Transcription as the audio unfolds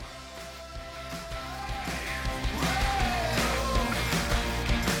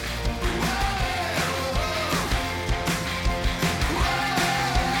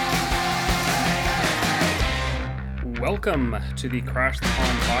Welcome to the Crash the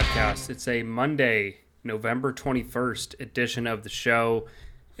Pond podcast. It's a Monday, November 21st edition of the show.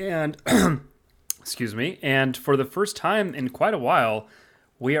 And, excuse me, and for the first time in quite a while,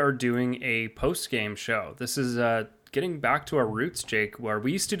 we are doing a post-game show. This is getting back to our roots, Jake, where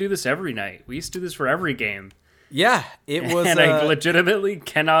we used to do this every night. We used to do this for every game. Yeah, it was. And I legitimately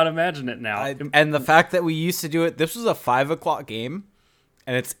cannot imagine it now. And the fact that we used to do it, this was a 5 o'clock game,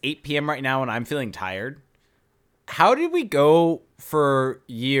 and it's 8 p.m. right now, and I'm feeling tired. How did we go for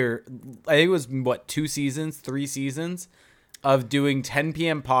I think it was, 3 seasons of doing 10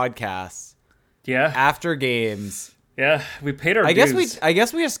 p.m. podcasts after games. Yeah, we paid our dues. I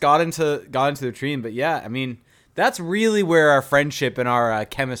guess we just got into the dream, but yeah, I mean, that's really where our friendship and our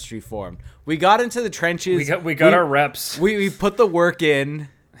chemistry formed. We got into the trenches. We got our reps. We put the work in,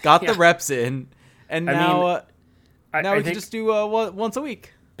 got the reps in, and now we can just do once a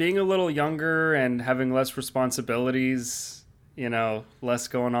week. Being a little younger and having less responsibilities, less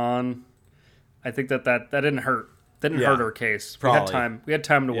going on, I think that didn't hurt. Didn't hurt our case. Probably. We had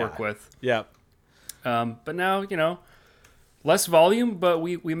time to work with. Yeah. But now, less volume, but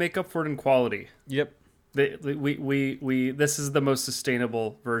we make up for it in quality. Yep. This is the most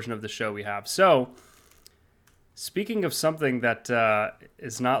sustainable version of the show we have. So, speaking of something that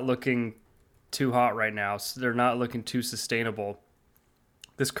is not looking too hot right now, so they're not looking too sustainable.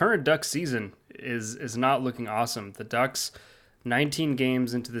 This current Ducks season is not looking awesome. The Ducks, 19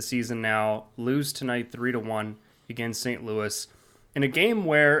 games into the season now, lose tonight 3-1 against St. Louis in a game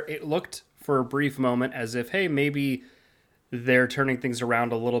where it looked for a brief moment as if, hey, maybe they're turning things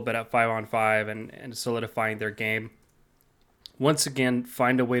around a little bit at 5-on-5 and solidifying their game. Once again,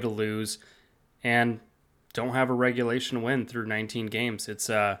 find a way to lose and don't have a regulation win through 19 games. It's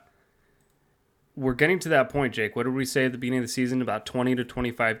we're getting to that point, Jake. What did we say at the beginning of the season? About 20 to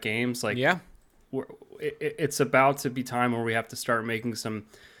 25 games. It's about to be time where we have to start making some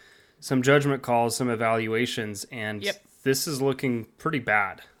judgment calls, some evaluations, and This is looking pretty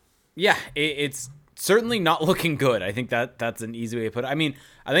bad. Yeah, it's certainly not looking good. I think that's an easy way to put it. I mean,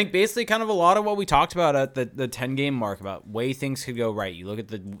 I think basically kind of a lot of what we talked about at the 10-game mark about way things could go right. You look at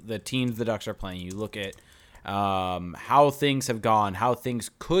the teams the Ducks are playing. You look at how things have gone, how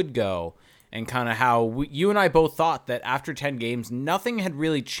things could go, and kind of how you and I both thought that after 10 games, nothing had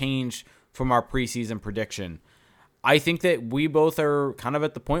really changed from our preseason prediction. I think that we both are kind of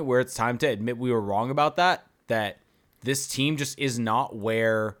at the point where it's time to admit we were wrong about that this team just is not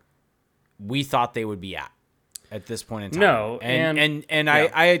where we thought they would be at this point in time. No,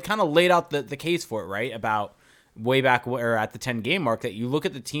 I had kind of laid out the case for it, right? About way back where at the 10-game mark that you look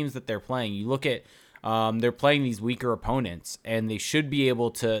at the teams that they're playing, you look at they're playing these weaker opponents, and they should be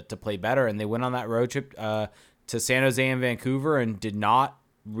able to play better. And they went on that road trip to San Jose and Vancouver and did not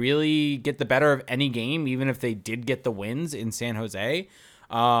really get the better of any game, even if they did get the wins in San Jose.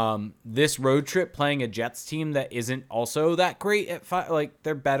 This road trip playing a Jets team that isn't also that great at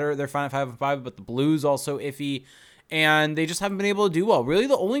they're better. They're fine at 5-5, but the Blues also iffy, and they just haven't been able to do well. Really,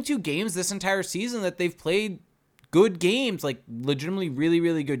 the only 2 games this entire season that they've played good games, like legitimately really,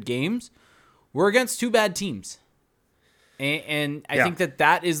 really good games, were against 2 bad teams. And I think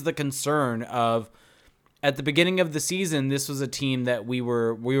that is the concern of at the beginning of the season, this was a team that we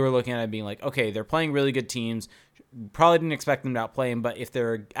were looking at and being like, okay, they're playing really good teams. Probably didn't expect them to outplay them, but if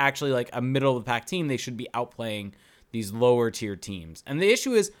they're actually like a middle of the pack team, they should be outplaying these lower tier teams. And the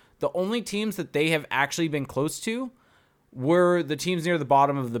issue is the only teams that they have actually been close to were the teams near the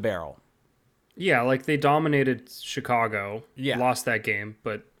bottom of the barrel. Yeah, like they dominated Chicago. Yeah. Lost that game,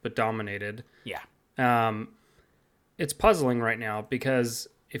 but dominated. Yeah. It's puzzling right now because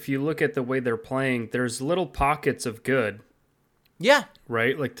if you look at the way they're playing, there's little pockets of good. Yeah.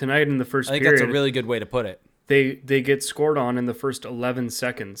 Right? Like tonight in the first period. I think that's a really good way to put it. They get scored on in the first 11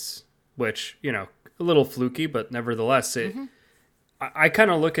 seconds, which, a little fluky, but nevertheless, I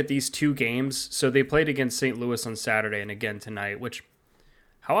kind of look at these 2 games. So they played against St. Louis on Saturday and again tonight, which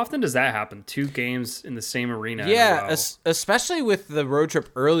how often does that happen? 2 games in the same arena? Yeah, especially with the road trip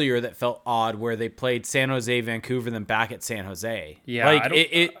earlier that felt odd where they played San Jose, Vancouver, then back at San Jose.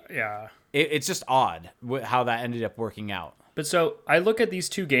 Yeah, it's just odd how that ended up working out. But so I look at these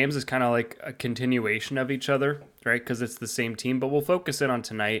 2 games as kind of like a continuation of each other, right? Because it's the same team, but we'll focus in on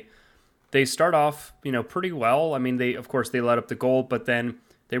tonight. They start off, pretty well. I mean, they let up the goal, but then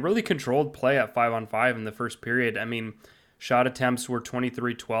they really controlled play at 5-on-5 in the first period. I mean, shot attempts were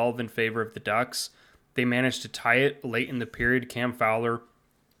 23-12 in favor of the Ducks. They managed to tie it late in the period. Cam Fowler,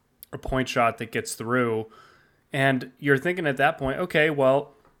 a point shot that gets through. And you're thinking at that point, okay,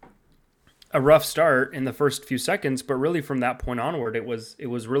 well, a rough start in the first few seconds, but really from that point onward, it was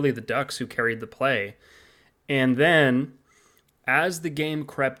really the Ducks who carried the play. And then as the game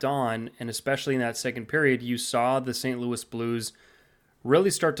crept on, and especially in that second period, you saw the St. Louis Blues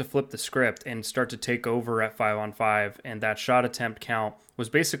really start to flip the script and start to take over at 5-on-5. And that shot attempt count was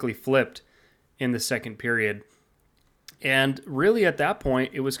basically flipped in the second period. And really at that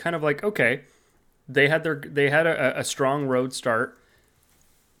point, it was kind of like, okay, they had a strong road start.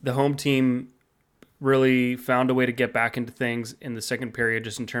 The home team really found a way to get back into things in the second period,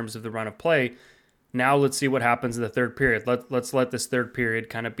 just in terms of the run of play. Now let's see what happens in the third period. Let's let this third period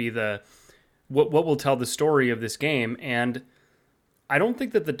kind of be what will tell the story of this game. And I don't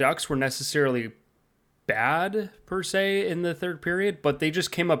think that the Ducks were necessarily bad per se in the third period, but they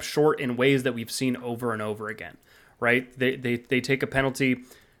just came up short in ways that we've seen over and over again. Right? They take a penalty.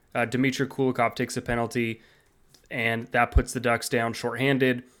 Dmitry Kulikov takes a penalty, and that puts the Ducks down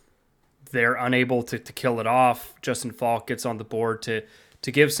shorthanded. They're unable to kill it off. Justin Falk gets on the board to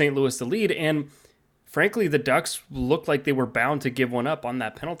give St. Louis the lead, and frankly, the Ducks looked like they were bound to give one up on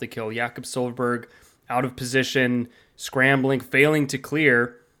that penalty kill. Jakob Silfverberg out of position, scrambling, failing to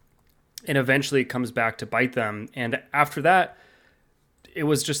clear, and eventually it comes back to bite them. And after that, it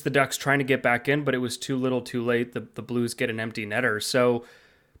was just the Ducks trying to get back in, but it was too little too late. The Blues get an empty netter. So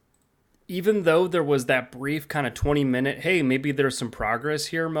even though there was that brief kind of 20-minute, hey, maybe there's some progress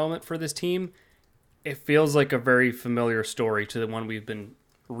here moment for this team, it feels like a very familiar story to the one we've been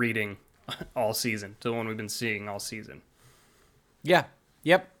reading all season, to the one we've been seeing all season. Yeah.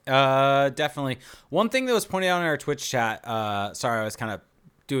 Yep. Definitely. One thing that was pointed out in our Twitch chat, sorry, I was kind of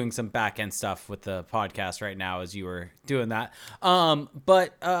doing some back end stuff with the podcast right now as you were doing that.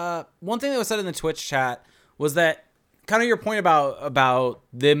 But one thing that was said in the Twitch chat was that kind of your point about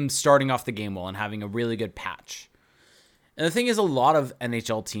them starting off the game well and having a really good patch. And the thing is, a lot of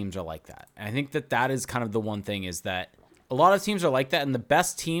NHL teams are like that. And I think that is kind of the one thing, is that a lot of teams are like that, and the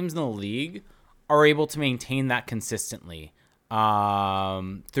best teams in the league are able to maintain that consistently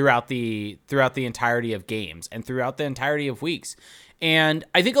throughout the entirety of games and throughout the entirety of weeks. And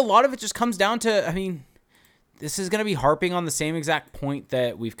I think a lot of it just comes down to, I mean, this is going to be harping on the same exact point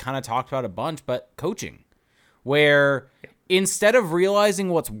that we've kind of talked about a bunch, but coaching, where instead of realizing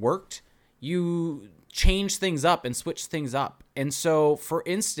what's worked, you change things up and switch things up. And so, for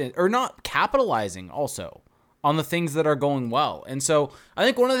instance, or not capitalizing also on the things that are going well. And so I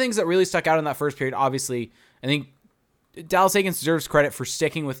think one of the things that really stuck out in that first period, obviously, I think Dallas Eakins deserves credit for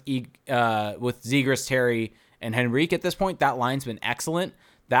sticking with Zegras, Terry, and Henrique at this point. That line's been excellent.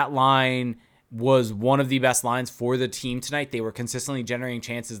 That line was one of the best lines for the team tonight. They were consistently generating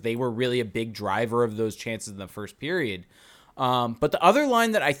chances. They were really a big driver of those chances in the first period. But the other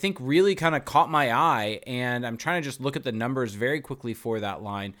line that I think really kind of caught my eye, and I'm trying to just look at the numbers very quickly for that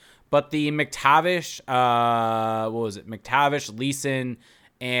line, but the McTavish, McTavish, Leeson,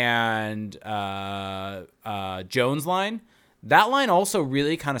 and Jones line, that line also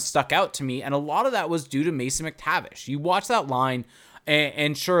really kind of stuck out to me, and a lot of that was due to Mason McTavish. You watch that line,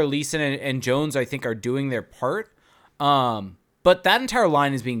 and sure, Leeson and Jones, I think, are doing their part, but that entire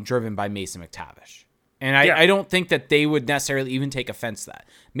line is being driven by Mason McTavish. And I don't think that they would necessarily even take offense to that.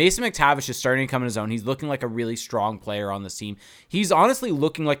 Mason McTavish is starting to come in his own. He's looking like a really strong player on this team. He's honestly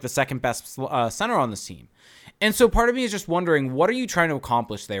looking like the second best center on this team. And so part of me is just wondering, what are you trying to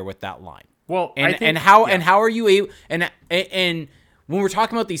accomplish there with that line? Well, and how are you able, and when we're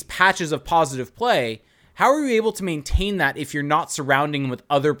talking about these patches of positive play, how are you able to maintain that if you're not surrounding them with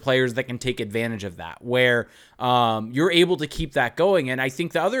other players that can take advantage of that, where you're able to keep that going? And I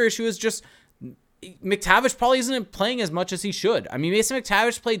think the other issue is just McTavish probably isn't playing as much as he should. I mean, Mason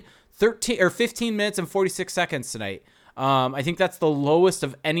McTavish played 15 minutes and 46 seconds tonight. I think that's the lowest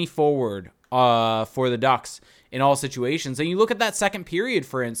of any forward for the Ducks in all situations. And you look at that second period,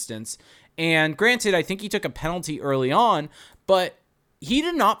 for instance, and granted, I think he took a penalty early on, but he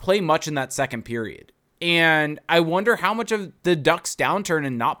did not play much in that second period. And I wonder how much of the Ducks' downturn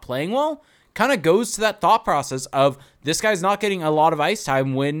and not playing well kind of goes to that thought process of this guy's not getting a lot of ice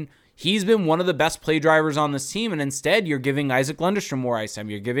time when he's been one of the best play drivers on this team, and instead you're giving Isaac Lundestrom more ice time.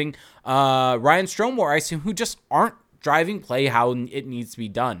 You're giving Ryan Strome more ice time, who just aren't driving play how it needs to be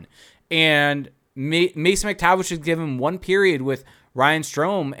done. And Mason McTavish was given one period with Ryan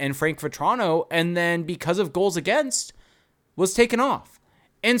Strome and Frank Vatrano, and then because of goals against, was taken off.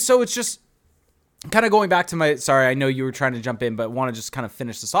 And so it's just kind of going back to my, sorry, I know you were trying to jump in, but want to just kind of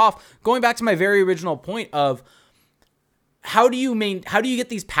finish this off. Going back to my very original point of, how do you get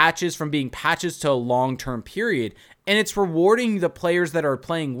these patches from being patches to a long-term period? And it's rewarding the players that are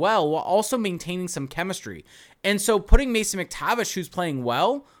playing well while also maintaining some chemistry. And so putting Mason McTavish, who's playing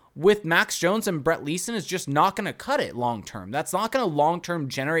well, with Max Jones and Brett Leason is just not going to cut it long term. That's not going to long term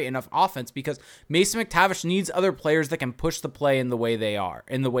generate enough offense because Mason McTavish needs other players that can push the play in the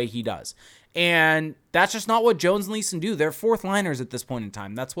way he does. And that's just not what Jones and Leason do. They're fourth liners at this point in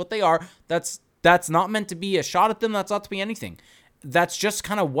time. That's what they are. That's not meant to be a shot at them. That's not to be anything. That's just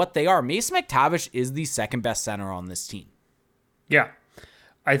kind of what they are. Mason McTavish is the second best center on this team. Yeah.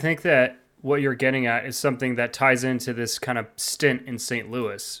 I think that what you're getting at is something that ties into this kind of stint in St.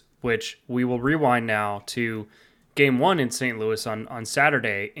 Louis, which we will rewind now to game 1 in St. Louis on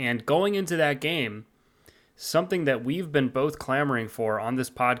Saturday. And going into that game, something that we've been both clamoring for on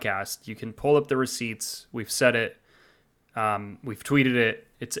this podcast, you can pull up the receipts. We've said it. We've tweeted it.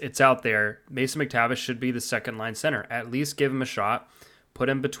 It's out there. Mason McTavish should be the second line center. At least give him a shot. Put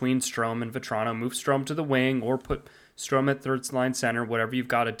him between Strome and Vatrano. Move Strome to the wing or put Strome at third line center, whatever you've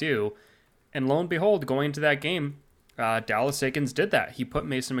got to do. And lo and behold, going into that game, Dallas Eakins did that. He put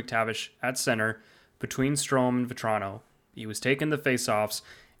Mason McTavish at center between Strome and Vatrano. He was taking the faceoffs.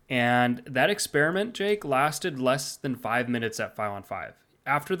 And that experiment, Jake, lasted less than 5 minutes at 5-on-5.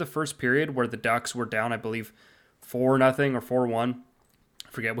 After the first period where the Ducks were down, I believe, 4-0 or 4-1, I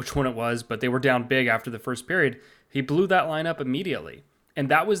forget which one it was, but they were down big after the first period. He blew that line up immediately. And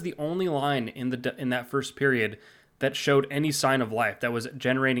that was the only line in that first period that showed any sign of life, that was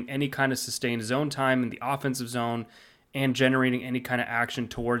generating any kind of sustained zone time in the offensive zone and generating any kind of action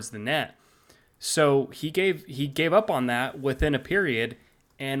towards the net. So he gave up on that within a period.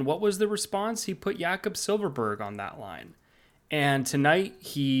 And what was the response? He put Jakob Silfverberg on that line. And tonight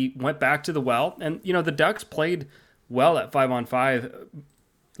he went back to the well. And, the Ducks played well at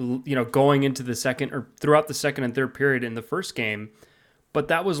 5-on-5, going into the second or throughout the second and third period in the first game. But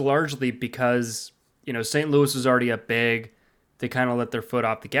that was largely because, St. Louis was already up big. They kind of let their foot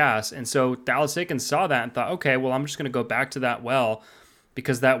off the gas. And so Dallas Eakins saw that and thought, okay, well, I'm just going to go back to that well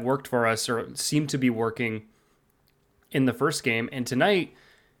because that worked for us or seemed to be working in the first game. And tonight,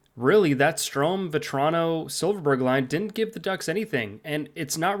 really, that Strome, Vatrano, Silfverberg line didn't give the Ducks anything. And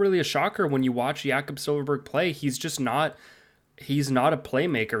it's not really a shocker when you watch Jakob Silfverberg play. He's not a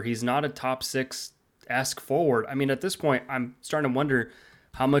playmaker. He's not a top six-esque forward. I mean, at this point, I'm starting to wonder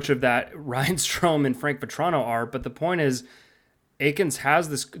how much of that Ryan Strome and Frank Vatrano are. But the point is, Eakins has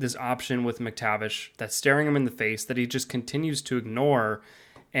this option with McTavish that's staring him in the face that he just continues to ignore.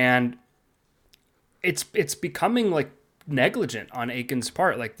 And it's becoming like negligent on Eakins'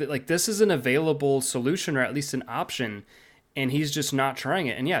 part. Like this is an available solution or at least an option, and he's just not trying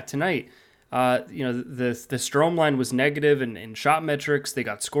it. And yeah, tonight, the Strome line was negative in shot metrics. They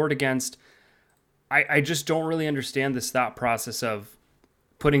got scored against. I just don't really understand this thought process of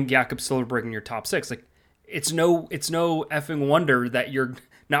putting Jakob Silfverberg in your top six. Like it's no effing wonder that you're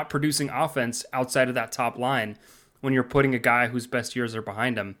not producing offense outside of that top line when you're putting a guy whose best years are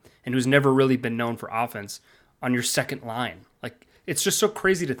behind him and who's never really been known for offense on your second line. Like, it's just so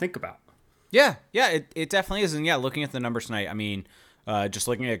crazy to think about. Yeah, it definitely is. And yeah, looking at the numbers tonight, I mean, just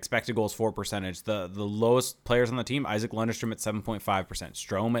looking at expected goals for percentage, the lowest players on the team, Isaac Lundestrom at 7.5%,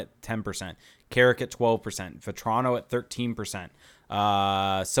 Strome at 10%, Carrick at 12%, Vatrano at 13%,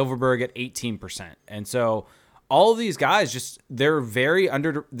 Silfverberg at 18%. And so all of these guys they're vastly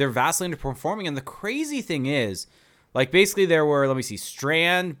underperforming. And the crazy thing is, like, basically there were, let me see,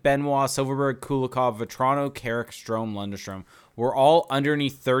 Strand, Benoit, Silfverberg, Kulikov, Vatrano, Carrick, Strome, Lundestrom were all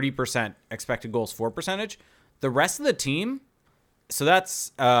underneath 30% expected goals for percentage. The rest of the team, so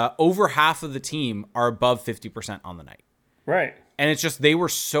that's over half of the team, are above 50% on the night. Right. And it's just they were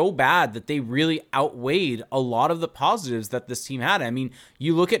so bad that they really outweighed a lot of the positives that this team had. I mean,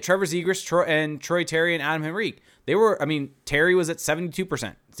 you look at Trevor Zegras and Troy Terry and Adam Henrique. Terry was at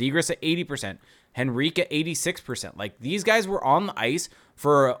 72%, Zegras at 80%. Henrique at 86%. Like, these guys were on the ice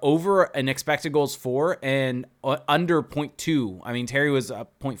for over an expected goals for and under 0.2. I mean, Terry was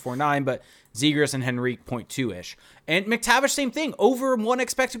 0.49, but Zegras and Henrique 0.2-ish. And McTavish, same thing, over one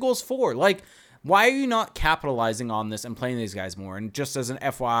expected goals for. Like, why are you not capitalizing on this and playing these guys more? And just as an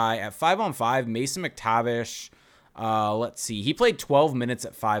FYI, at 5-on-5, Mason McTavish, let's see, he played 12 minutes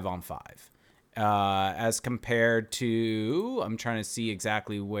at 5-on-5. As compared to, I'm trying to see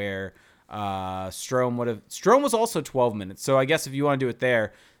exactly where Strome was also 12 minutes. So I guess if you want to do it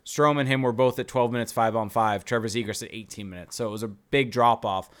there, Strome and him were both at 12 minutes, 5-on-5. Trevor Zegras at 18 minutes. So it was a big drop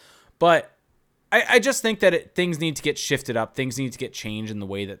off. But I just think that things need to get shifted up. Things need to get changed in the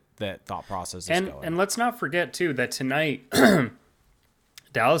way that thought process is going. And let's not forget, too, that tonight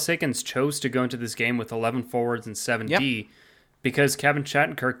Dallas Eakins chose to go into this game with 11 forwards and 7D because Kevin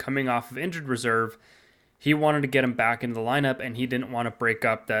Shattenkirk, coming off of injured reserve, he wanted to get him back into the lineup, and he didn't want to break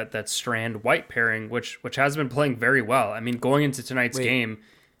up that Strand-White pairing, which has been playing very well. I mean, going into tonight's game,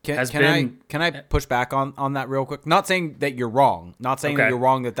 Can I push back on that real quick? Not saying that you're wrong. Not saying that you're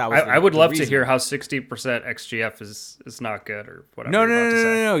wrong that was I would love to hear how 60% XGF is not good or whatever.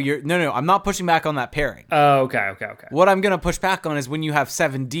 No. I'm not pushing back on that pairing. Oh, okay. What I'm going to push back on is when you have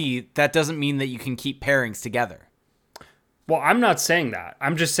 7D, that doesn't mean that you can keep pairings together. Well, I'm not saying that.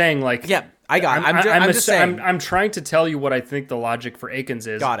 I'm just saying yeah, I got it. I'm just saying. I'm trying to tell you what I think the logic for Akins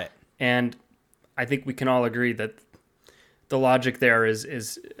is. Got it. And I think we can all agree that the logic there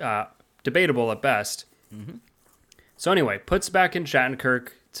is debatable at best. Mm-hmm. So anyway, puts back in Shattenkirk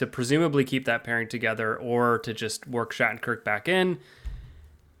to presumably keep that pairing together or to just work Shattenkirk back in,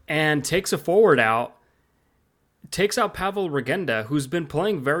 and takes a forward out, takes out Pavel Regenda, who's been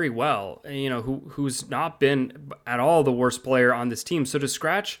playing very well, who's not been at all the worst player on this team. So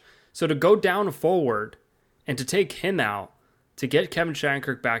to go down a forward and to take him out, to get Kevin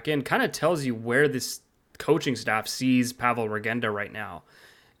Shattenkirk back in, kind of tells you where this coaching staff sees Pavel Regenda right now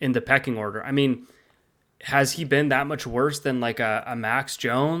in the pecking order. I mean, has he been that much worse than like a Max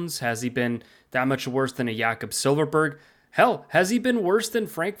Jones? Has he been that much worse than a Jakob Silfverberg? Hell, has he been worse than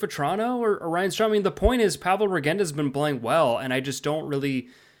Frank Vatrano or Ryan Strome? I mean, the point is Pavel Regenda's been playing well, and I just don't really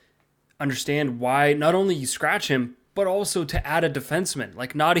understand why not only you scratch him, but also to add a defenseman,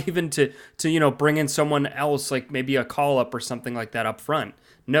 like not even to bring in someone else, like maybe a call-up or something like that up front.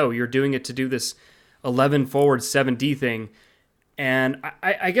 No, you're doing it to do this 11 forward 7D thing. And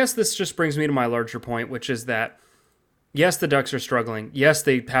I guess this just brings me to my larger point, which is that, yes, the Ducks are struggling. Yes,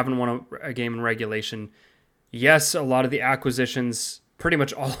 they haven't won a game in regulation. Yes, a lot of the acquisitions, pretty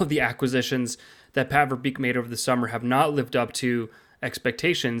much all of the acquisitions that Pat Verbeek made over the summer have not lived up to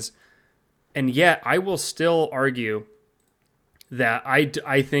expectations. And yet, I will still argue that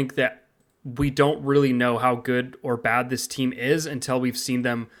I think that we don't really know how good or bad this team is until we've seen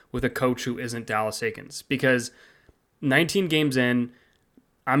them with a coach who isn't Dallas Eakins. Because 19 games in,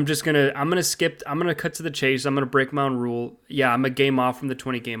 I'm cut to the chase. I'm gonna break my own rule. Yeah, I'm a game off from the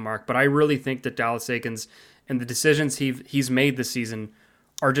 20 game mark, but I really think that Dallas Eakins and the decisions he's made this season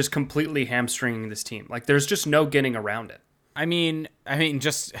are just completely hamstringing this team. Like, there's just no getting around it. I mean,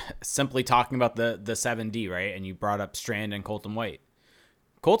 just simply talking about the 7D, right? And you brought up Strand and Colton White.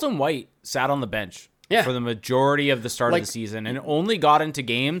 Colton White sat on the bench for the majority of the start of the season and only got into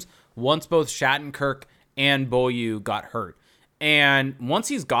games once both Shattenkirk and Beaulieu got hurt. And once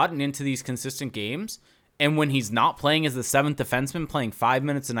he's gotten into these consistent games, and when he's not playing as the seventh defenseman, playing 5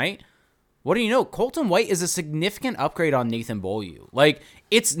 minutes a night, what do you know? Colton White is a significant upgrade on Nathan Beaulieu. Like,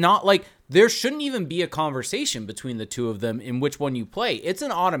 it's not like there shouldn't even be a conversation between the two of them in which one you play. It's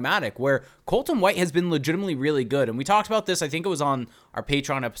an automatic where Colton White has been legitimately really good. And we talked about this, I think it was on our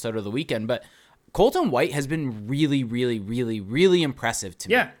Patreon episode of the weekend, but Colton White has been really, really, really, really impressive to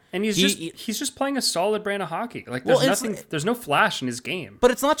me. Yeah, and he's just playing a solid brand of hockey. Like, there's no flash in his game.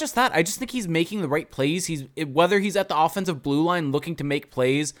 But it's not just that. I just think he's making the right plays. Whether he's at the offensive blue line looking to make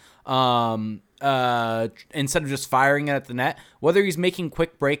plays instead of just firing it at the net, whether he's making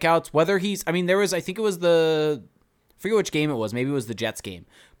quick breakouts, whether he's, I think it was I forget which game it was. Maybe it was the Jets game.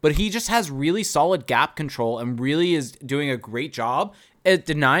 But he just has really solid gap control and really is doing a great job at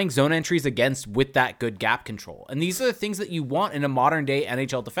denying zone entries against with that good gap control. And these are the things that you want in a modern day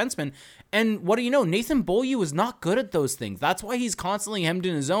NHL defenseman. And what do you know? Nathan Beaulieu is not good at those things. That's why he's constantly hemmed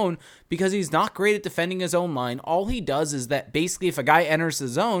in his zone, because he's not great at defending his own line. All he does is that basically if a guy enters the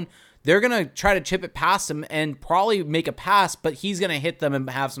zone, they're going to try to chip it past him and probably make a pass, but he's going to hit them and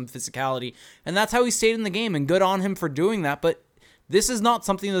have some physicality. And that's how he stayed in the game, and good on him for doing that. But this is not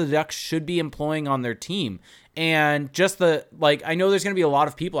something that the Ducks should be employing on their team. And just I know there's going to be a lot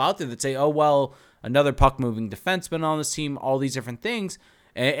of people out there that say, oh, well, another puck-moving defenseman on this team, all these different things,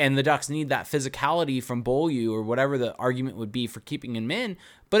 and the Ducks need that physicality from Beaulieu or whatever the argument would be for keeping him in.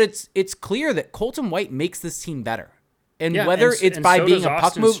 But it's clear that Colton White makes this team better. And whether it's by being a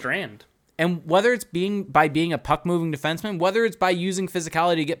puck-moving... And whether it's by being a puck-moving defenseman, whether it's by using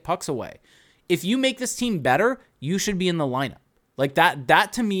physicality to get pucks away, if you make this team better, you should be in the lineup. Like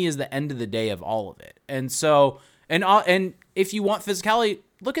that to me is the end of the day of all of it. And so, and if you want physicality,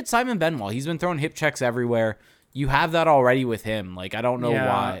 look at Simon Benoit. He's been throwing hip checks everywhere. You have that already with him. Like, I don't know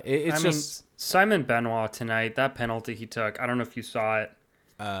why. It's just Simon Benoit tonight, that penalty he took. I don't know if you saw it.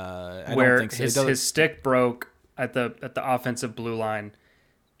 I where don't think so. His stick broke at the offensive blue line,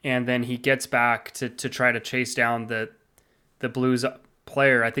 and then he gets back to try to chase down the Blues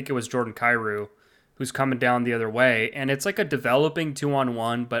player. I think it was Jordan Kyrou, who's coming down the other way. And it's like a developing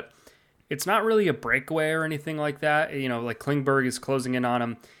 2-on-1, but it's not really a breakaway or anything like that. You know, like Klingberg is closing in on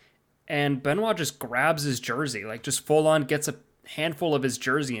him, and Benoit just grabs his jersey, like just full on gets a handful of his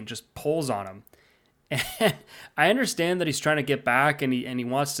jersey and just pulls on him. And I understand that he's trying to get back and he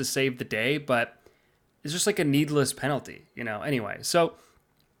wants to save the day, but it's just like a needless penalty, Anyway, so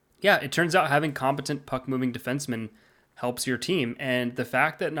yeah, it turns out having competent puck-moving defensemen helps your team. And the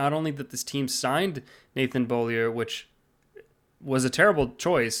fact that not only that this team signed Nathan Beaulieu, which was a terrible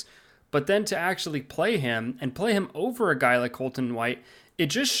choice, but then to actually play him and play him over a guy like Colton White, it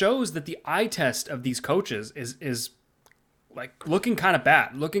just shows that the eye test of these coaches is like looking kind of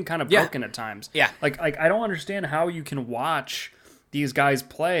bad, looking kind of broken at times. Yeah. Like I don't understand how you can watch these guys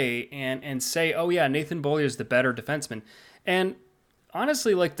play and say, oh yeah, Nathan Beaulieu is the better defenseman. And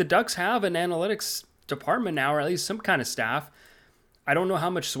honestly, like the Ducks have an analytics department now, or at least some kind of staff. I don't know how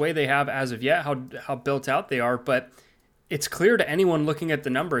much sway they have as of yet, how built out they are, but it's clear to anyone looking at the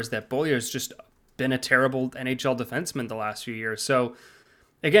numbers that Beaulieu has just been a terrible NHL defenseman the last few years. So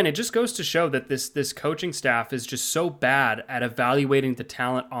again, it just goes to show that this coaching staff is just so bad at evaluating the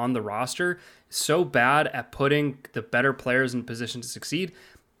talent on the roster, so bad at putting the better players in position to succeed.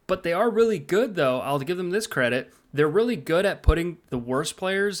 But they are really good, though. I'll give them this credit. They're really good at putting the worst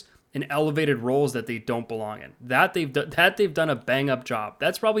players in elevated roles that they don't belong in. That they've done a bang-up job.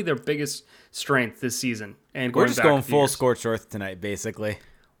 That's probably their biggest strength this season. And we're just going full scorched earth tonight, basically.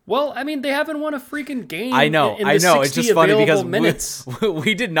 Well, I mean, they haven't won a freaking game. I know. It's just funny because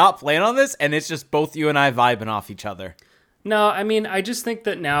we did not plan on this, and it's just both you and I vibing off each other. No, I mean, I just think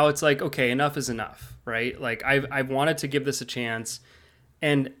that now it's like, okay, enough is enough, right? Like, I've wanted to give this a chance,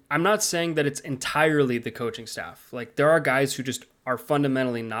 and I'm not saying that it's entirely the coaching staff. Like, there are guys who just are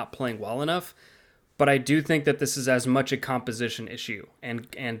fundamentally not playing well enough, but I do think that this is as much a composition issue, and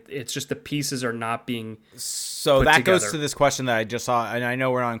it's just the pieces are not being so that together. Goes to this question that I just saw, and I know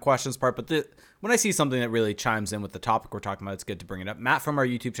we're on questions part, but when I see something that really chimes in with the topic we're talking about, it's good to bring it up. Matt from our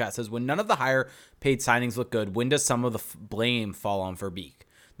YouTube chat says, when none of the higher paid signings look good, when does some of the blame fall on Verbeek?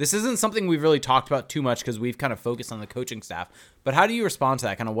 This isn't something we've really talked about too much because we've kind of focused on the coaching staff, but how do you respond to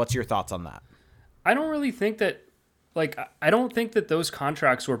that? Kind of what's your thoughts on that? I don't really think that, I don't think that those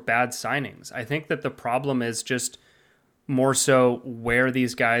contracts were bad signings. I think that the problem is just more so where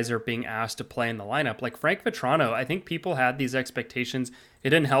these guys are being asked to play in the lineup. Like Frank Vatrano, I think people had these expectations.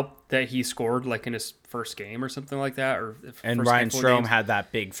 It didn't help that he scored like in his first game or something like that. And Ryan Strome had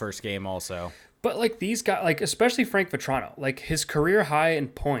that big first game also. But like these guys, like especially Frank Vatrano, like his career high in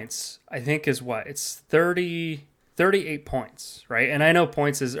points, I think is what? It's 38 points, right? And I know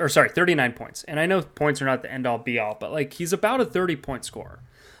 39 points. And I know points are not the end all be all, but like he's about a 30-point scorer.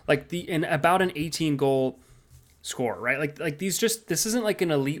 And about an 18 goal score, right? Like this isn't like an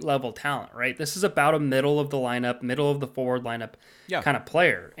elite level talent, right? This is about a middle of the lineup, middle of the forward lineup kind of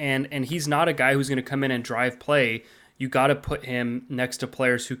player. And he's not a guy who's going to come in and drive play. You got to put him next to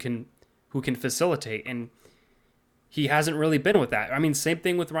players who can facilitate, and he hasn't really been with that. I mean, same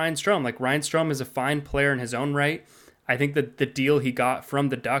thing with Ryan Strome. Like Ryan Strome is a fine player in his own right. I think that the deal he got from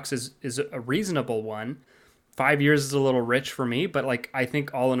the Ducks is a reasonable one. 5 years is a little rich for me, but like I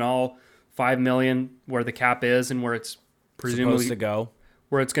think all in all, $5 million where the cap is and where it's presumably supposed to go,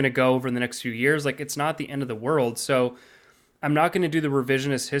 where it's going to go over the next few years, like it's not the end of the world. So I'm not going to do the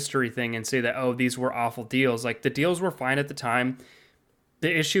revisionist history thing and say that, oh, these were awful deals. Like the deals were fine at the time.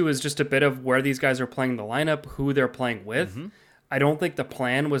 The issue is just a bit of where these guys are playing the lineup, who they're playing with. Mm-hmm. I don't think the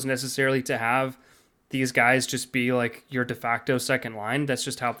plan was necessarily to have these guys just be like your de facto second line. That's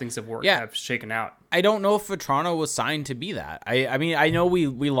just how things have shaken out. I don't know if Vatrano was signed to be that. I mean, I know we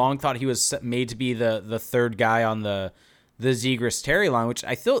long thought he was made to be the third guy on the Zegras Terry line, which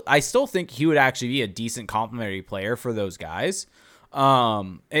I still think he would actually be a decent complementary player for those guys.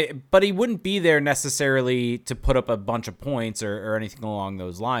 But he wouldn't be there necessarily to put up a bunch of points or anything along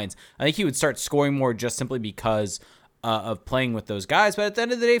those lines. I think he would start scoring more just simply because of playing with those guys. But at the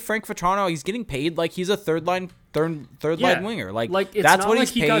end of the day, Frank Vatrano, he's getting paid like he's a third line winger. Like it's that's not what like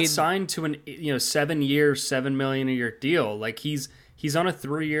he's he paid. got signed to an 7-year, $7 million a year deal. Like he's on a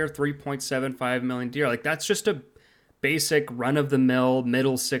 3-year, $3.75 million deal. Like that's just a basic run of the mill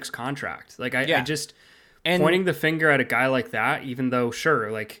middle six contract. Like I just. And pointing the finger at a guy like that, even though,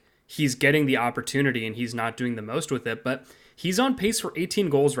 sure, like he's getting the opportunity and he's not doing the most with it, but he's on pace for 18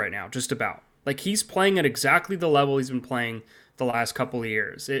 goals right now, just about. Like he's playing at exactly the level he's been playing the last couple of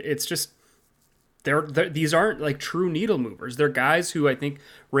years. It's just, these aren't like true needle movers. They're guys who I think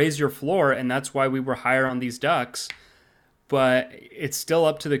raise your floor, and that's why we were higher on these Ducks. But it's still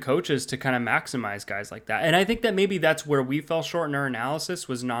up to the coaches to kind of maximize guys like that. And I think that maybe that's where we fell short in our analysis,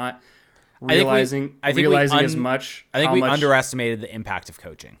 was not realizing as much. I think we underestimated the impact of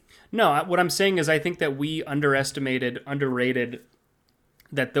coaching. No, what I'm saying is I think that we underrated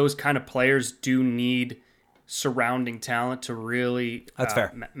that those kind of players do need surrounding talent to really That's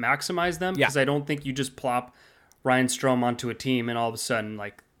fair. Maximize them. Yeah. Because I don't think you just plop Ryan Strome onto a team and all of a sudden,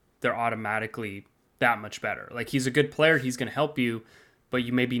 like, they're automatically that much better. Like, he's a good player. He's going to help you, but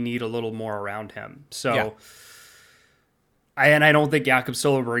you maybe need a little more around him. So, Yeah. I don't think Jakob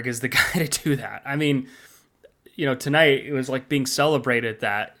Silfverberg is the guy to do that. I mean, tonight it was like being celebrated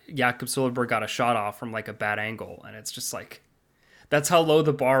that Jakob Silfverberg got a shot off from like a bad angle. And it's just like, that's how low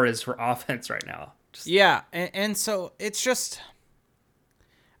the bar is for offense right now. Yeah. And so it's just,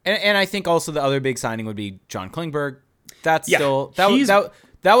 and I think also the other big signing would be John Klingberg. That's still, that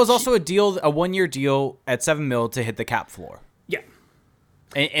was also a 1-year deal at $7 million to hit the cap floor. Yeah.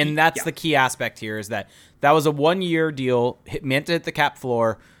 And that's the key aspect here is that was a 1-year deal meant to hit the cap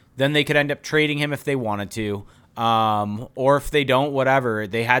floor. Then they could end up trading him if they wanted to. Or if they don't, whatever,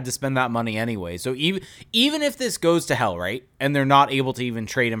 they had to spend that money anyway. So even if this goes to hell, right, and they're not able to even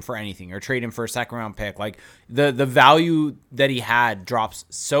trade him for anything or trade him for a second round pick, like the value that he had drops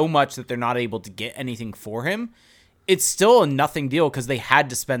so much that they're not able to get anything for him. It's still a nothing deal because they had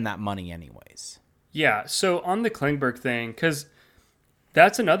to spend that money anyways. Yeah. So on the Klingberg thing, because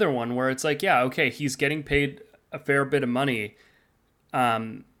that's another one where it's like, yeah, okay, he's getting paid a fair bit of money.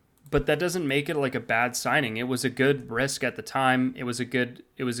 But that doesn't make it like a bad signing. It was a good risk at the time. It was a good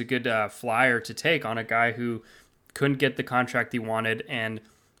flyer to take on a guy who couldn't get the contract he wanted and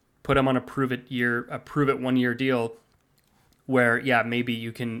put him on a prove it 1-year deal where, yeah, maybe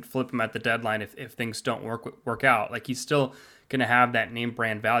you can flip him at the deadline if things don't work out. Like, he's still going to have that name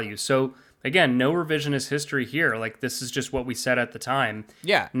brand value. So again, no revisionist history here. Like, this is just what we said at the time.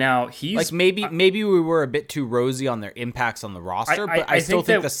 Yeah. Now he's like maybe we were a bit too rosy on their impacts on the roster, but I still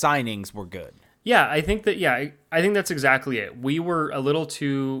think the signings were good. Yeah, I think that's exactly it. We were a little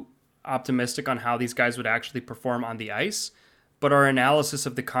too optimistic on how these guys would actually perform on the ice, but our analysis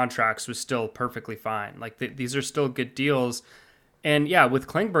of the contracts was still perfectly fine. Like, these are still good deals. And yeah, with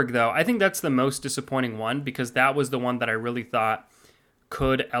Klingberg though, I think that's the most disappointing one because that was the one that I really thought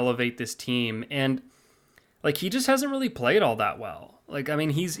could elevate this team. And like, he just hasn't really played all that well. Like, I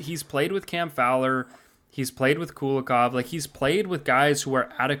mean, he's played with Cam Fowler, he's played with Kulikov, like he's played with guys who are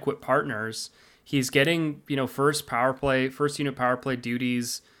adequate partners. He's getting, first unit power play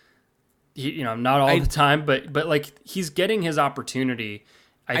duties, not all the time, but like, he's getting his opportunity.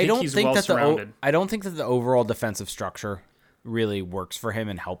 I think he's well surrounded. I don't think that the overall defensive structure really works for him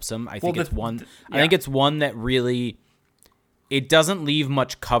and helps him. I think it's one that really, it doesn't leave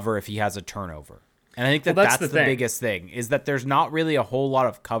much cover if he has a turnover. And I think that's the biggest thing is that there's not really a whole lot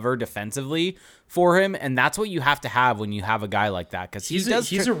of cover defensively for him. And that's what you have to have when you have a guy like that. Cause he's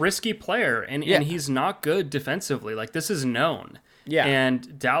a risky player and he's not good defensively. Like, this is known. Yeah.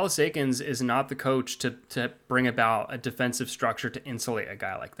 And Dallas Eakins is not the coach to bring about a defensive structure to insulate a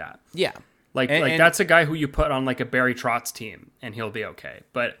guy like that. Yeah. Like that's a guy who you put on like a Barry Trotz team and he'll be okay.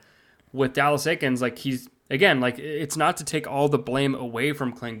 But with Dallas Eakins, like, he's, again, like, it's not to take all the blame away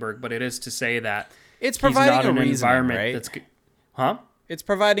from Klingberg, but it is to say that it's providing he's not a an reasoning, environment right? that's, huh? It's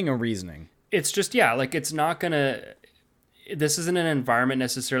providing a reasoning. It's just, yeah, like, it's not gonna. This isn't an environment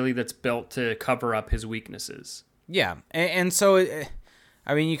necessarily that's built to cover up his weaknesses. Yeah, and so,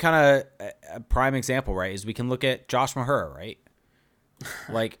 I mean, you kind of a prime example, right? Is we can look at Josh Mahura, right?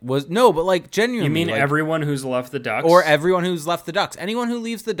 Like, genuinely. You mean like, everyone who's left the Ducks? Or everyone who's left the Ducks. Anyone who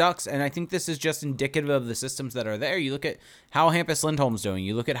leaves the Ducks, and I think this is just indicative of the systems that are there. You look at how Hampus Lindholm's doing.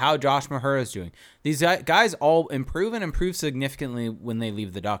 You look at how Josh Mahura is doing. These guys all improve and improve significantly when they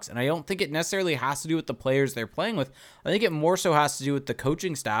leave the Ducks. And I don't think it necessarily has to do with the players they're playing with. I think it more so has to do with the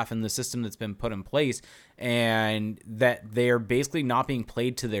coaching staff and the system that's been put in place, and that they are basically not being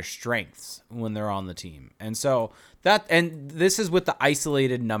played to their strengths when they're on the team. And so this is with the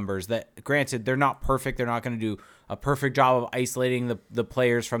isolated numbers that, granted, they're not perfect. They're not going to do a perfect job of isolating the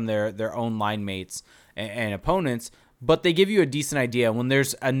players from their own line mates and opponents, but they give you a decent idea. When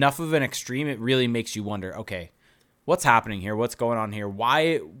there's enough of an extreme, it really makes you wonder, okay, what's happening here? What's going on here?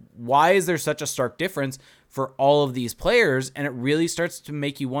 Why is there such a stark difference for all of these players? And it really starts to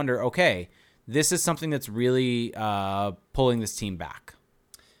make you wonder, okay, this is something that's really pulling this team back.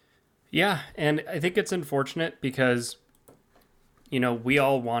 Yeah, and I think it's unfortunate because, we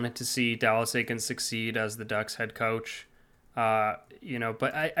all wanted to see Dallas Eakins succeed as the Ducks head coach, but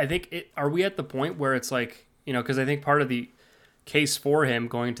I think are we at the point where it's like, because I think part of the case for him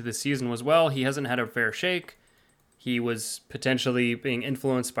going into the season was, well, he hasn't had a fair shake. He was potentially being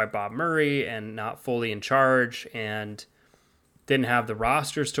influenced by Bob Murray and not fully in charge and didn't have the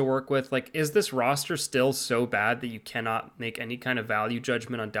rosters to work with. Like, is this roster still so bad that you cannot make any kind of value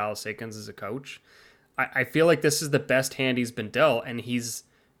judgment on Dallas Eakins as a coach? I feel like this is the best hand he's been dealt, and he's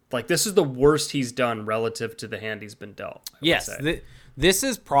Like, this is the worst he's done relative to the hand he's been dealt. Yes, this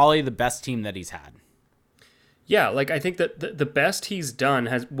is probably the best team that he's had. Yeah, like, I think that the best he's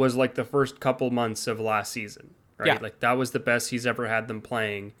done was like the first couple months of last season, right? Yeah. Like, that was the best he's ever had them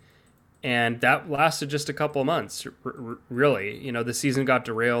playing. And that lasted just a couple of months, really. You know, the season got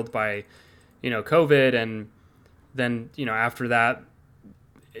derailed by, COVID. And then, after that,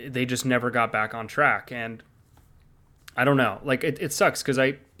 they just never got back on track. And I don't know. Like, it sucks because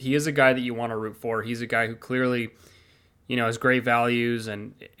he is a guy that you want to root for. He's a guy who clearly, has great values,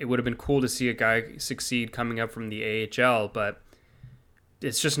 and it would have been cool to see a guy succeed coming up from the AHL, but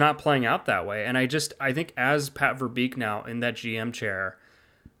it's just not playing out that way. And I think as Pat Verbeek now in that GM chair,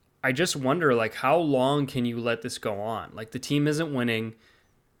 I just wonder, like, how long can you let this go on? Like, the team isn't winning,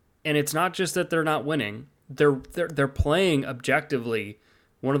 and it's not just that they're not winning. They're playing objectively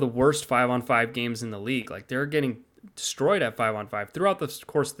one of the worst 5-on-5 games in the league. Like, they're getting destroyed at 5-on-5 throughout the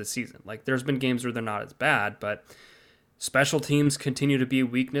course of the season. Like, there's been games where they're not as bad, but special teams continue to be a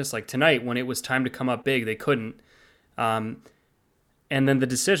weakness. Like tonight, when it was time to come up big, they couldn't. And then the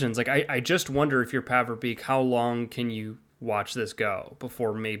decisions, like, I just wonder, if you're Pat Verbeek, how long can you watch this go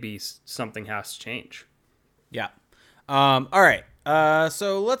before maybe something has to change? Yeah. All right.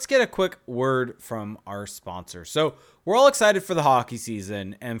 So let's get a quick word from our sponsor. So we're all excited for the hockey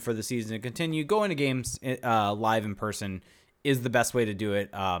season and for the season to continue. Going to games live in person is the best way to do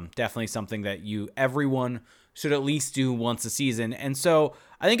it. Definitely something that everyone should at least do once a season. And so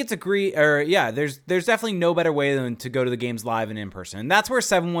I think there's definitely no better way than to go to the games live and in person. And that's where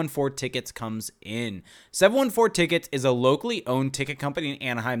 714 Tickets comes in. 714 Tickets is a locally owned ticket company in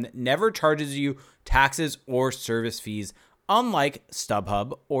Anaheim that never charges you taxes or service fees, unlike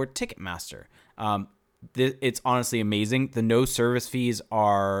StubHub or Ticketmaster. It's honestly amazing. The no service fees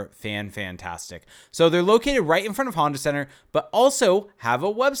are fantastic. So they're located right in front of Honda Center, but also have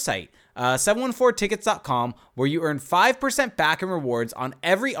a website, 714tickets.com, where you earn 5% back in rewards on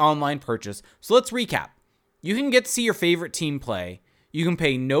every online purchase. So let's recap. You can get to see your favorite team play, you can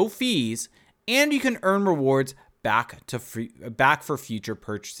pay no fees, and you can earn rewards back for future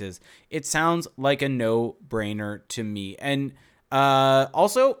purchases. It sounds like a no-brainer to me. And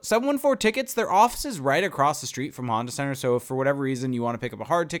also, 714 Tickets, their office is right across the street from Honda Center. So if for whatever reason you want to pick up a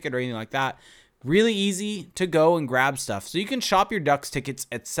hard ticket or anything like that, really easy to go and grab stuff. So you can shop your Ducks tickets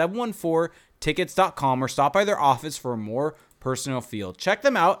at 714tickets.com or stop by their office for a more personal feel. Check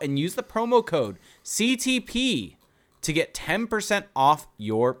them out and use the promo code CTP to get 10% off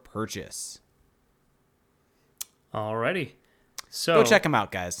your purchase. Alrighty. So go check them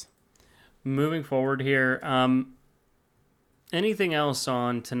out, guys. Moving forward here, anything else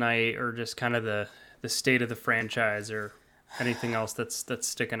on tonight, or just kind of the state of the franchise, or anything else that's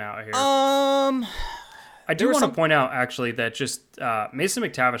sticking out here? I do want to point out, actually, that just Mason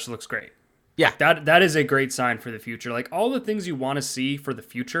McTavish looks great. Yeah. That is a great sign for the future. Like, all the things you want to see for the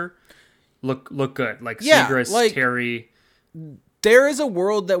future look good. Like, Zegras, Terry. There is a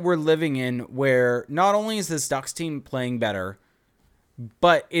world that we're living in where not only is this Ducks team playing better,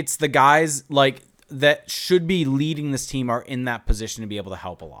 but it's the guys like that should be leading this team are in that position to be able to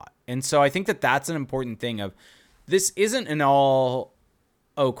help a lot. And so I think that that's an important thing of this isn't an all,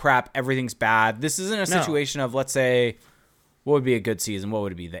 oh crap, everything's bad. This isn't a situation of, let's say, what would be a good season? What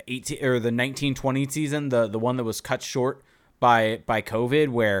would it be? The 1920 season, the one that was cut short by COVID,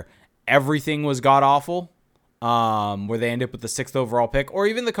 where everything was god awful. Where they end up with the 6th overall pick, or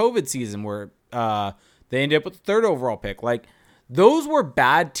even the COVID season where they end up with the 3rd overall pick. Like, those were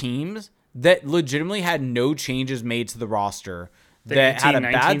bad teams that legitimately had no changes made to the roster, that had a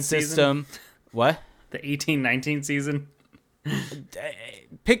bad system. What? The 18-19 season?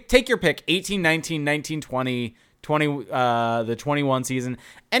 Take your pick. 18-19, 19-20, the 21 season.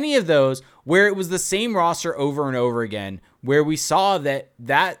 Any of those where it was the same roster over and over again, where we saw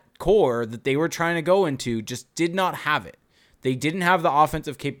that core that they were trying to go into just did not have it. They didn't have the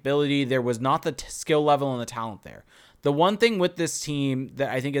offensive capability. There was not the skill level and the talent there. The one thing with this team that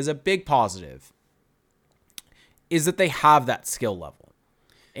I think is a big positive is that they have that skill level.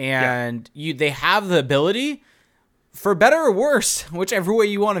 And they have the ability, for better or worse, whichever way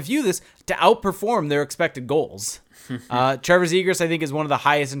you want to view this, to outperform their expected goals. Trevor Zegras, I think, is one of the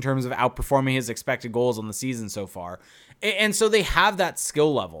highest in terms of outperforming his expected goals on the season so far. And so they have that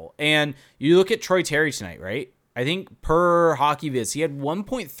skill level. And you look at Troy Terry tonight, right? I think per HockeyViz, he had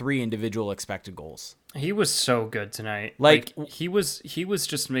 1.3 individual expected goals. He was so good tonight. Like he was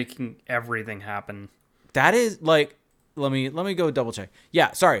just making everything happen. That is like, let me go double check.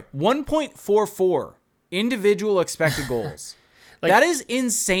 Yeah, sorry. 1.44 individual expected goals. Like, that is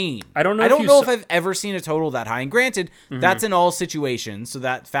insane. I don't know if I've ever seen a total that high. And granted, that's in all situations, so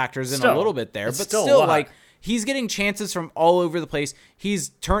that factors in a little bit there. But still, like, he's getting chances from all over the place. He's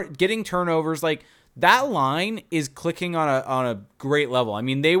getting turnovers. Like, that line is clicking on a great level. I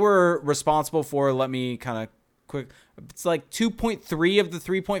mean, they were responsible for, let me kind of quick, it's like 2.3 of the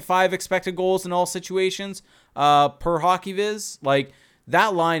 3.5 expected goals in all situations per Hockey Viz. Like,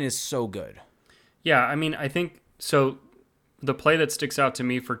 that line is so good. Yeah, I mean, I think so. The play that sticks out to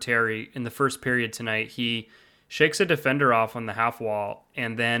me for Terry in the first period tonight, he shakes a defender off on the half wall,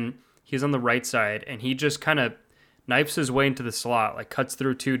 and then he's on the right side, and he just kind of knifes his way into the slot, like cuts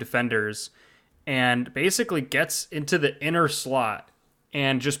through two defenders, and basically gets into the inner slot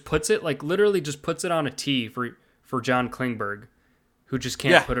and just puts it, like literally just puts it on a tee for John Klingberg, who just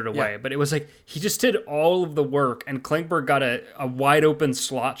can't put it away. Yeah. But it was like he just did all of the work, and Klingberg got a wide open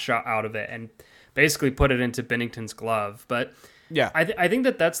slot shot out of it and basically put it into Binnington's glove. But yeah, I think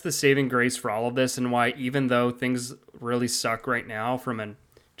that's the saving grace for all of this, and why, even though things really suck right now from an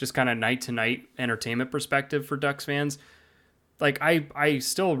just kind of night-to-night entertainment perspective for Ducks fans, like I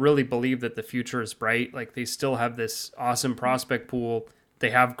still really believe that the future is bright. Like, they still have this awesome prospect pool. They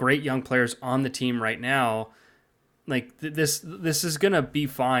have great young players on the team right now. Like, this is going to be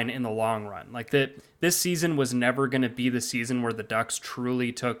fine in the long run. Like, this season was never going to be the season where the Ducks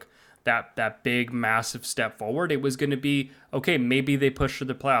truly took that big, massive step forward. It was going to be, okay, maybe they push to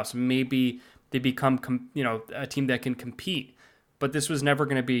the playoffs. Maybe they become, a team that can compete. But this was never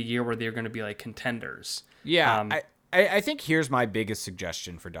going to be a year where they're going to be like contenders. Yeah, I think here's my biggest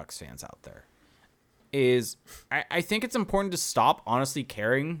suggestion for Ducks fans out there is I think it's important to stop honestly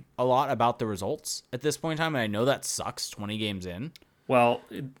caring a lot about the results at this point in time. And I know that sucks 20 games in. Well,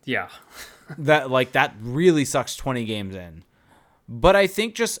 yeah. that really sucks 20 games in. But I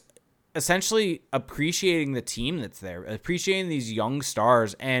think just essentially appreciating the team that's there, appreciating these young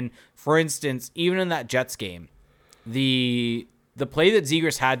stars. And for instance, even in that Jets game, the play that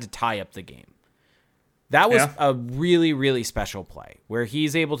Zegras had to tie up the game, that was a really, really special play where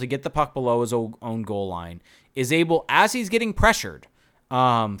he's able to get the puck below his own goal line, is able, as he's getting pressured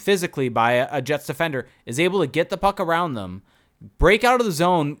physically by a Jets defender, is able to get the puck around them, break out of the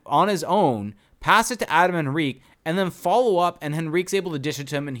zone on his own, pass it to Adam Henrique, and then follow up, and Henrique's able to dish it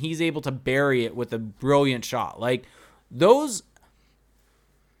to him, and he's able to bury it with a brilliant shot. Like, those,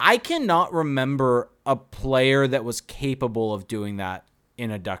 I cannot remember a player that was capable of doing that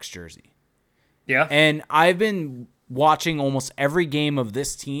in a Ducks jersey. Yeah. And I've been watching almost every game of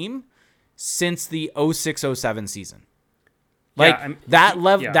this team since the 06-07 season. Like, that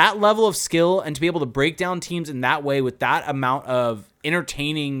level of skill, and to be able to break down teams in that way with that amount of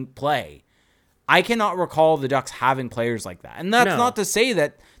entertaining play, I cannot recall the Ducks having players like that. And that's not to say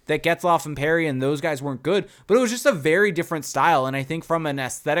that Getzlaf and Perry and those guys weren't good, but it was just a very different style. And I think from an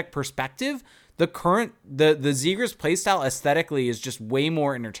aesthetic perspective, the Zegras playstyle aesthetically is just way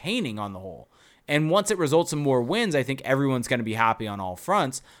more entertaining on the whole. And once it results in more wins, I think everyone's going to be happy on all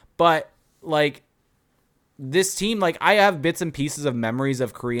fronts. But, like, this team, like, I have bits and pieces of memories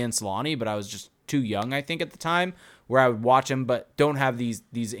of Kariya and Solani, but I was just too young, I think, at the time, where I would watch them, but don't have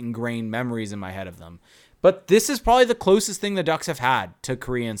these ingrained memories in my head of them. But this is probably the closest thing the Ducks have had to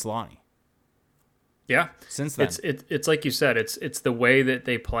Kariya and Solani. Yeah, since then, it's like you said, it's the way that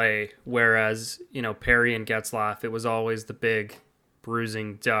they play. Whereas Perry and Getzlaf, it was always the big,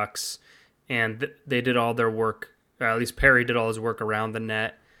 bruising Ducks, and they did all their work. Or at least Perry did all his work around the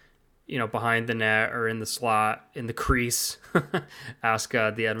net, behind the net or in the slot, in the crease. Ask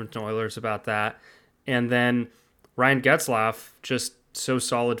the Edmonton Oilers about that. And then Ryan Getzlaf, just so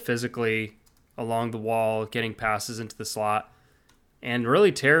solid physically along the wall, getting passes into the slot. And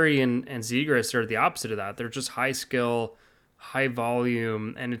really, Terry and Zegras are the opposite of that. They're just high skill, high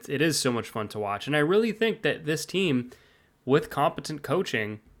volume, and it is so much fun to watch. And I really think that this team, with competent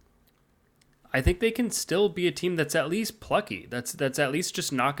coaching, I think they can still be a team that's at least plucky. That's at least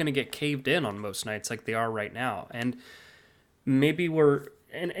just not going to get caved in on most nights like they are right now. And maybe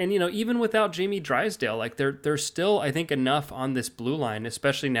even without Jamie Drysdale, like they're still, I think, enough on this blue line,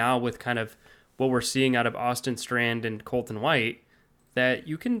 especially now with kind of what we're seeing out of Austin Strand and Colton White, that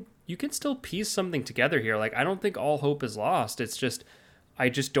you can still piece something together here. Like, I don't think all hope is lost. It's just, I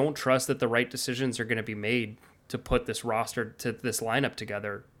just don't trust that the right decisions are going to be made to put this roster, to this lineup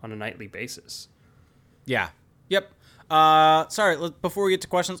together on a nightly basis. Yeah. Yep. Sorry, before we get to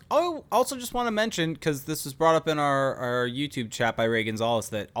questions, I also just want to mention, because this was brought up in our YouTube chat by Ray Gonzalez,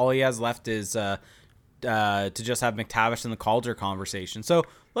 that all he has left is to just have McTavish in the Calder conversation. So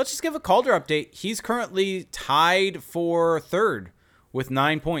let's just give a Calder update. He's currently tied for third with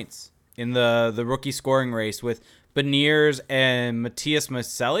 9 points. in the rookie scoring race with Beniers and Matias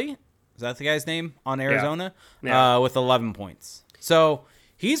Maselli. Is that the guy's name on Arizona? Yeah. With 11 points. So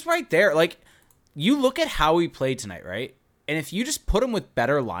he's right there. Like, you look at how he played tonight, right? And if you just put him with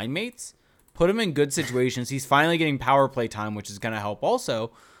better line mates, put him in good situations, he's finally getting power play time, which is going to help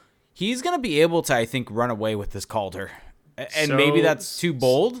also. He's going to be able to, I think, run away with this Calder. And maybe that's too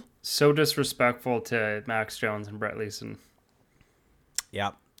bold. So disrespectful to Max Jones and Brett Leeson.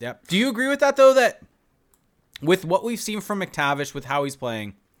 Yep. Do you agree with that, though, that with what we've seen from McTavish, with how he's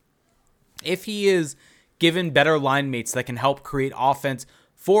playing, if he is given better line mates that can help create offense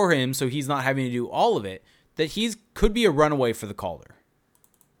for him so he's not having to do all of it, that he's could be a runaway for the Calder?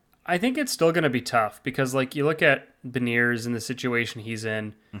 I think it's still going to be tough because, like, you look at Beniers and the situation he's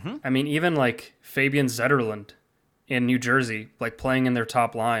in. Mm-hmm. I mean, even, like, Fabian Zetterlund in New Jersey, like, playing in their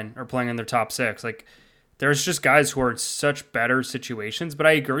top line or playing in their top six. Like, there's just guys who are in such better situations. But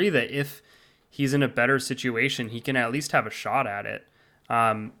I agree that if he's in a better situation, he can at least have a shot at it.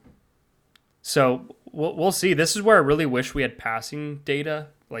 So we'll see. This is where I really wish we had passing data,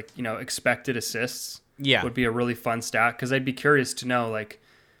 like, you know, expected assists. Yeah, would be a really fun stat because I'd be curious to know, like,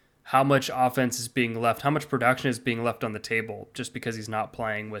 how much offense is being left, how much production is being left on the table just because he's not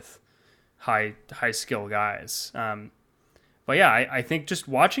playing with high skill guys. But yeah, I think just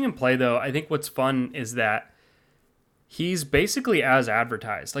watching him play, though, I think what's fun is that he's basically as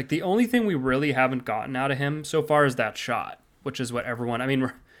advertised. Like, the only thing we really haven't gotten out of him so far is that shot, which is what everyone, I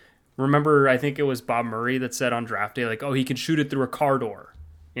mean, remember, I think it was Bob Murray that said on draft day, like, oh, he can shoot it through a car door.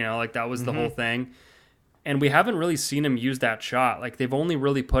 You know, like, that was the whole thing. And we haven't really seen him use that shot. Like, they've only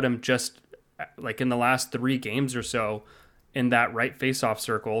really put him just, like, in the last 3 games or so in that right faceoff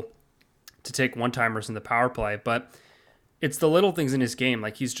circle to take one-timers in the power play. But it's the little things in his game.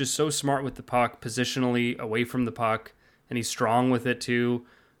 Like, he's just so smart with the puck, positionally away from the puck, and he's strong with it too.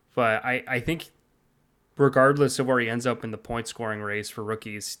 But I think regardless of where he ends up in the point-scoring race for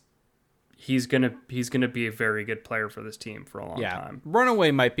rookies, he's gonna be a very good player for this team for a long time.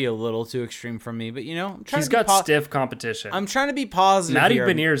 Runaway might be a little too extreme for me, but, you know, he's got stiff competition. I'm trying to be positive. Matty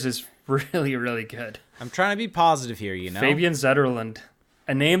Beniers is really, really good. I'm trying to be positive here, you know. Fabian Zetterlund,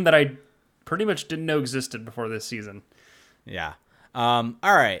 a name that I pretty much didn't know existed before this season. Yeah. All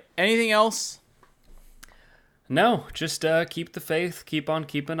right. Anything else? No, just keep the faith, keep on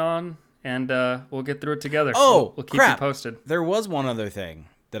keeping on, and we'll get through it together. Oh, we'll keep you posted. There was one other thing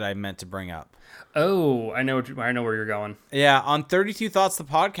that I meant to bring up. Oh, I know where you're going. Yeah, on 32 Thoughts, the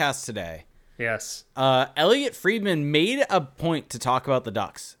podcast today. Yes. Elliot Friedman made a point to talk about the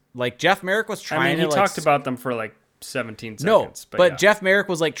Ducks. Like, Jeff Merrick was trying to, he talked about them for like 17 seconds. No, but yeah. Jeff Merrick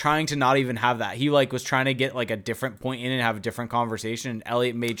was like trying to not even have that. He like was trying to get like a different point in and have a different conversation. And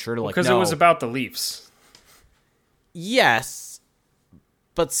Elliot made sure to because it was about the Leafs. Yes,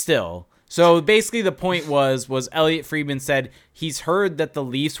 but still. So basically the point was Elliot Friedman said he's heard that the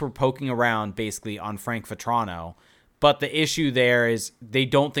Leafs were poking around basically on Frank Vatrano, but the issue there is they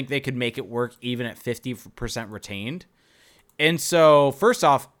don't think they could make it work even at 50% retained. And so first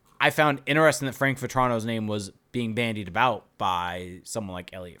off, I found interesting that Frank Vatrano's name was being bandied about by someone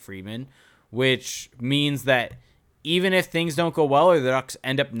like Elliot Friedman, which means that even if things don't go well or the Ducks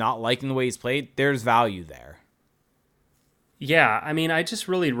end up not liking the way he's played, there's value there. Yeah, I mean, I just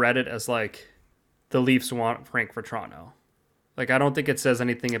really read it as like the Leafs want Frank Vatrano. Like, I don't think it says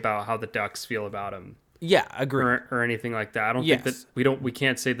anything about how the Ducks feel about him. Yeah, agree. Or anything like that. I don't think that we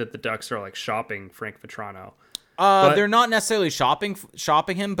can't say that the Ducks are like shopping Frank Vatrano. They're not necessarily shopping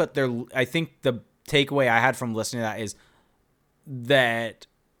him, but I think the takeaway I had from listening to that is that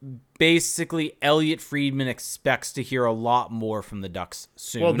basically Elliot Friedman expects to hear a lot more from the Ducks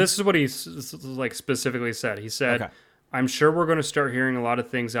soon. Well, this is what he like specifically said. He said, okay, I'm sure we're going to start hearing a lot of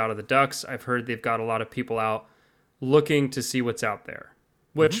things out of the Ducks. I've heard they've got a lot of people out looking to see what's out there,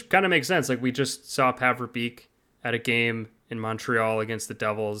 which kind of makes sense. Like, we just saw Pavlik at a game in Montreal against the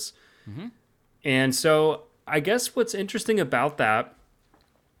Devils. And so I guess what's interesting about that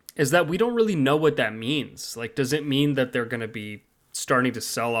is that we don't really know what that means. Like, does it mean that they're going to be starting to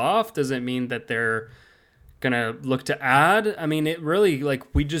sell off? Does it mean that they're going to look to add? I mean, it really,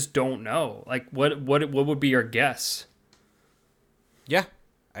 like, we just don't know. Like, what would be your guess? Yeah,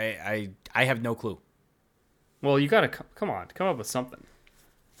 I have no clue. Well, you got to come up with something.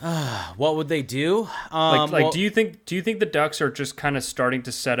 What would they do? Do you think the Ducks are just kind of starting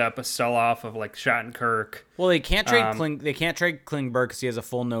to set up a sell off of like Shattenkirk? Well, they can't trade they can't trade Klingberg because he has a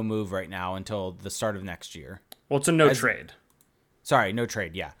full no move right now until the start of next year. Well, it's a no trade. Sorry, no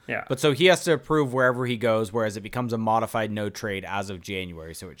trade. Yeah. Yeah. But so he has to approve wherever he goes, whereas it becomes a modified no trade as of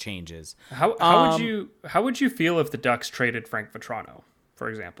January, so it changes. How would you feel if the Ducks traded Frank Vatrano, for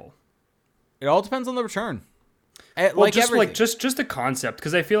example? It all depends on the return. Well, just the concept,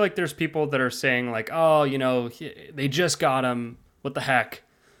 because I feel like there's people that are saying like, oh, they just got him. What the heck?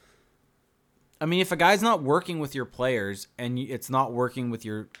 I mean, if a guy's not working with your players and it's not working with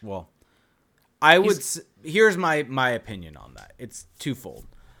your, here's my opinion on that. It's twofold.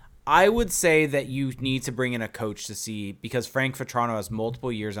 I would say that you need to bring in a coach to see, because Frank Vatrano has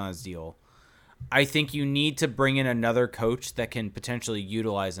multiple years on his deal. I think you need to bring in another coach that can potentially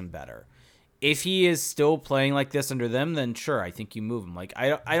utilize him better. If he is still playing like this under them, then sure, I think you move him. Like,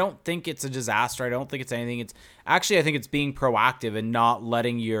 I don't think it's a disaster. I don't think it's anything. I think it's being proactive and not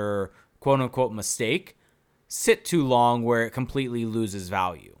letting your quote unquote mistake sit too long where it completely loses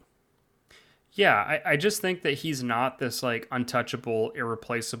value. Yeah, I just think that he's not this like untouchable,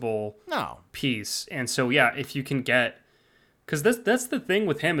 irreplaceable piece. And so yeah, if you can get, because that's the thing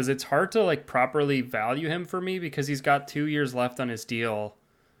with him, is it's hard to like properly value him for me, because he's got 2 years left on his deal.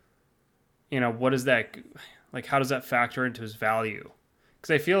 What is that? Like, how does that factor into his value?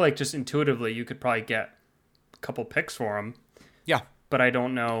 Because I feel like just intuitively you could probably get a couple picks for him. Yeah. But I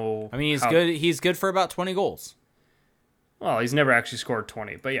don't know. I mean, good. He's good for about 20 goals. Well, he's never actually scored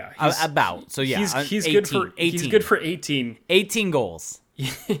 20, but yeah. He's 18, good for 18. He's good for 18. 18 goals.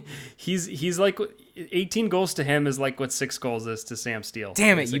 he's like 18 goals to him is like what 6 goals is to Sam Steele.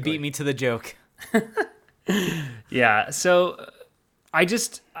 Damn it, basically. You beat me to the joke. Yeah, so I'm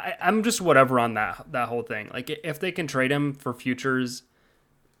just whatever on that whole thing. Like, if they can trade him for futures,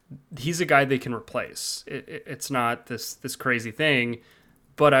 he's a guy they can replace. It's not this crazy thing,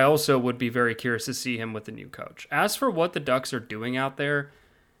 but I also would be very curious to see him with the new coach. As for what the Ducks are doing out there,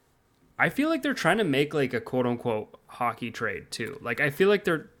 I feel like they're trying to make like a quote unquote hockey trade too. Like, I feel like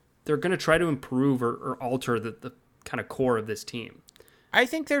they're going to try to improve or alter the kind of core of this team. I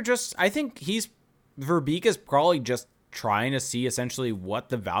think Verbeek is probably just trying to see essentially what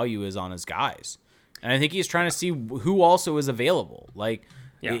the value is on his guys. And I think he's trying to see who also is available. Like,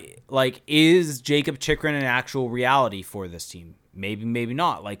 is Jacob Chychrun an actual reality for this team? Maybe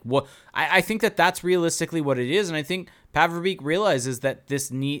not. Like, what? I think that's realistically what it is, and I think Pat Verbeek realizes that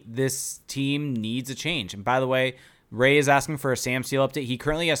this team needs a change. And by the way, Ray is asking for a Sam Steele update. He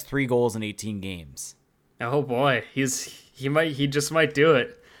currently has 3 goals in 18 games. Oh boy, he just might do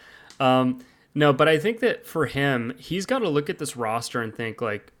it. No, but I think that for him, he's got to look at this roster and think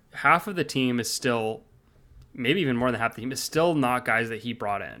like half of the team is still, maybe even more than half the team is still not guys that he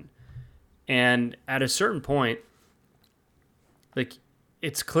brought in. And at a certain point, like,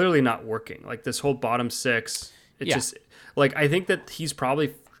 it's clearly not working. Like, this whole bottom 6, just like, I think that he's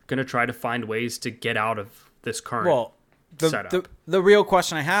probably going to try to find ways to get out of this current setup. The real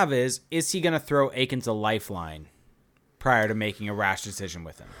question I have is he going to throw Aikens a lifeline prior to making a rash decision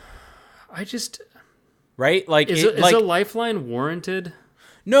with him? Right? Like, is a lifeline warranted?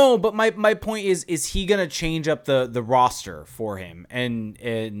 No, but my point is he going to change up the roster for him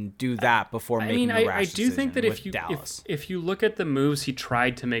and do that before making a rash decision? I do think that if you look at the moves he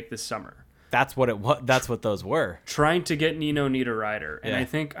tried to make this summer, that's what those were. Trying to get Nino Niederreiter, and I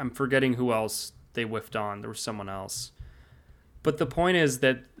think I'm forgetting who else they whiffed on. There was someone else. But the point is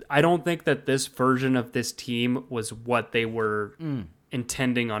that I don't think that this version of this team was what they were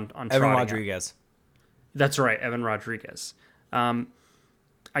intending on Evan Rodriguez. That's right, Evan Rodriguez.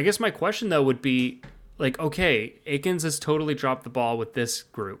 I guess my question, though, would be, like, okay, Aikens has totally dropped the ball with this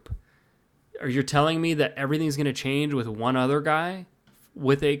group. Are you telling me that everything's going to change with one other guy,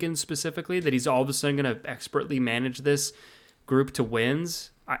 with Aikens specifically, that he's all of a sudden going to expertly manage this group to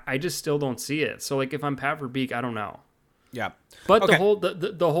wins? I just still don't see it. So, like, if I'm Pat Verbeek, I don't know. Yeah. But okay.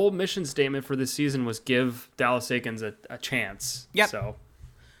 the whole mission statement for this season was give Dallas Aikens a chance. Yep. So...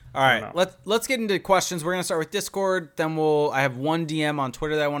 All right, let's get into questions. We're going to start with Discord. Then I have one DM on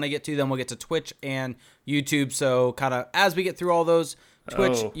Twitter that I want to get to. Then we'll get to Twitch and YouTube. So kind of as we get through all those,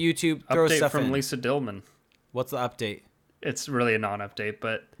 Twitch, YouTube, throw stuff in. Update from Lisa Dillman. What's the update? It's really a non-update,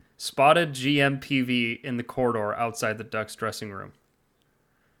 but spotted GMPV in the corridor outside the Ducks dressing room.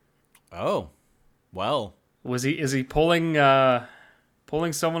 Oh, well. Is he pulling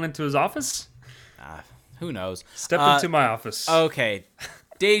someone into his office? Who knows? Step into my office. Okay.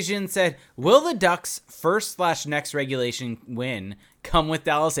 Dejan said, will the Ducks' first/next regulation win come with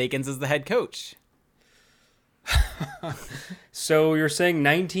Dallas Aikens as the head coach? So you're saying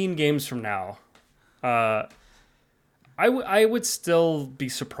 19 games from now. I would still be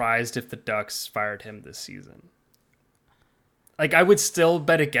surprised if the Ducks fired him this season. Like, I would still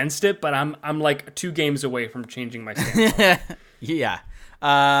bet against it, but I'm like 2 games away from changing my stance. Yeah.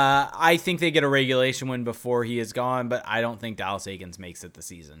 I think they get a regulation win before he is gone, but I don't think Dallas Aikens makes it the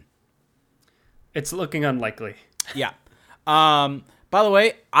season. It's looking unlikely. Yeah. By the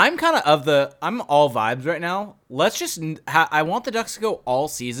way, I'm all vibes right now. Let's just, I want the Ducks to go all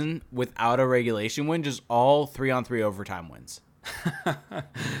season without a regulation win, just all 3-on-3 overtime wins.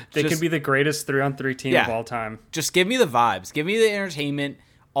 They can be the greatest 3-on-3 team of all time. Just give me the vibes. Give me the entertainment.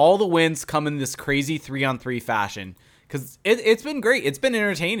 All the wins come in this crazy 3-on-3 fashion. Because it's been great. It's been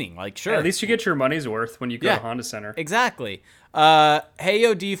entertaining. Like, sure. Yeah, at least you get your money's worth when you go to Honda Center. Exactly.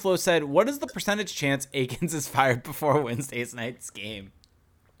 Heyo D-Flow said, what is the percentage chance Akins is fired before Wednesday night's game?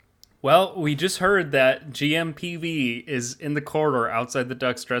 Well, we just heard that GMPV is in the corridor outside the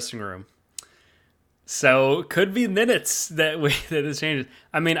Ducks dressing room. So could be minutes that it changes.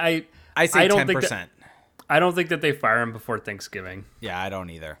 I mean, I say 10%. I don't think that they fire him before Thanksgiving. Yeah, I don't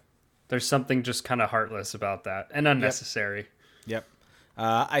either. There's something just kind of heartless about that and unnecessary. Yep.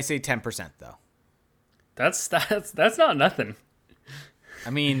 I say 10% though. That's not nothing. I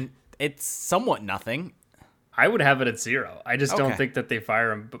mean, it's somewhat nothing. I would have it at 0. I just don't think that they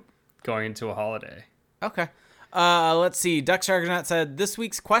fire him going into a holiday. Okay. Let's see. Ducks Argonaut said, this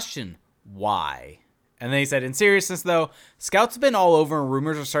week's question, why? And then he said, in seriousness, though, scouts have been all over and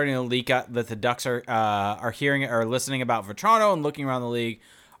rumors are starting to leak out that the Ducks are hearing or listening about Vetrano and looking around the league.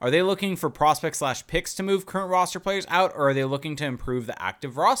 Are they looking for prospects/picks to move current roster players out, or are they looking to improve the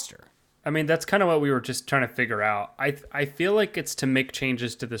active roster? I mean, that's kind of what we were just trying to figure out. I feel like it's to make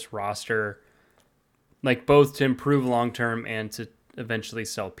changes to this roster, like both to improve long-term and to eventually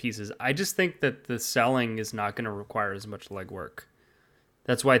sell pieces. I just think that the selling is not going to require as much legwork.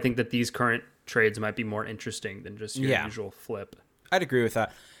 That's why I think that these current trades might be more interesting than just your usual flip. I'd agree with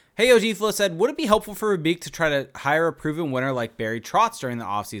that. Hey, OG said, would it be helpful for Verbeek to try to hire a proven winner like Barry Trotz during the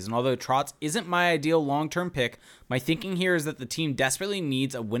offseason? Although Trotz isn't my ideal long-term pick, my thinking here is that the team desperately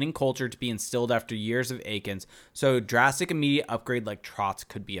needs a winning culture to be instilled after years of Akins, so a drastic immediate upgrade like Trotz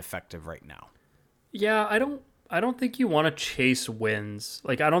could be effective right now. Yeah, I don't think you want to chase wins.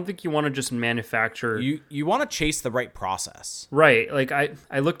 Like, I don't think you want to just manufacture. You want to chase the right process. Right. Like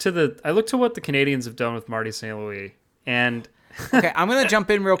I look to what the Canadians have done with Marty St. Louis, and okay, I'm going to jump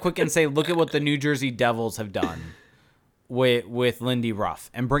in real quick and say, look at what the New Jersey Devils have done with Lindy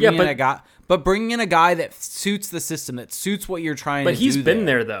Ruff and bringing in a guy that suits the system, that suits what you're trying to do. But he's been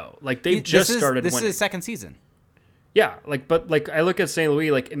there though. Like they started. This winning. is his second season. Yeah, but I look at St. Louis,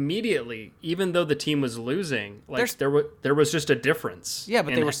 like immediately, even though the team was losing, like there was just a difference. Yeah,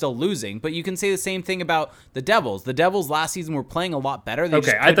 but they were still losing. But you can say the same thing about the Devils. The Devils last season were playing a lot better.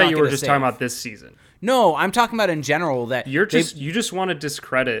 I thought you were just talking about this season. No, I'm talking about in general that you just want to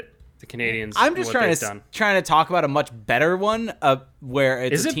discredit the Canadians. I'm just trying to talk about a much better one where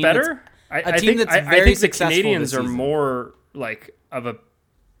it's is it better? I think the Canadians are more like of a.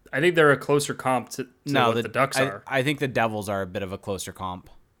 I think they're a closer comp to what the Ducks are. I think the Devils are a bit of a closer comp.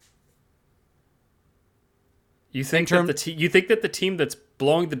 You think that the team that's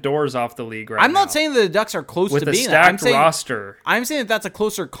blowing the doors off the league right I'm now, not saying that the Ducks are close with to being a stacked roster. I'm saying that that's a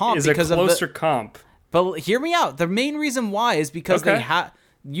closer comp comp. But hear me out. The main reason why is because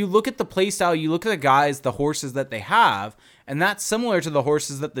you look at the play style, you look at the guys, the horses that they have, and that's similar to the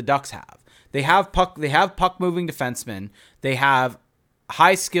horses that the Ducks have. They have puck moving defensemen. They have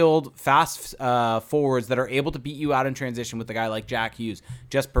high-skilled, fast forwards that are able to beat you out in transition with a guy like Jack Hughes,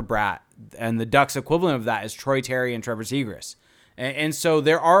 Jesper Bratt, and the Ducks' equivalent of that is Troy Terry and Trevor Zegras. And so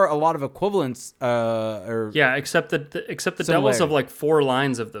there are a lot of equivalents. Except the Devils have like 4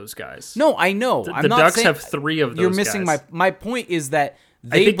 lines of those guys. No, I know. The Ducks have 3 of those. You're missing guys. my point is that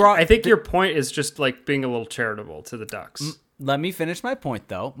I think your point is just like being a little charitable to the Ducks. Let me finish my point,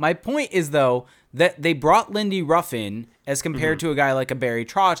 though. My point is, though, that they brought Lindy Ruff in as compared to a guy like a Barry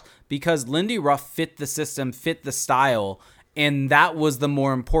Trotz because Lindy Ruff fit the system, fit the style, and that was the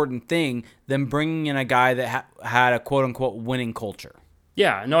more important thing than bringing in a guy that had a quote-unquote winning culture.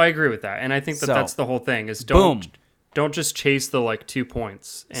 Yeah, no, I agree with that. And I think that's the whole thing is don't just chase the like 2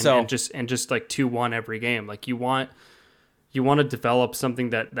 points and just like 2-1 every game. Like you want to develop something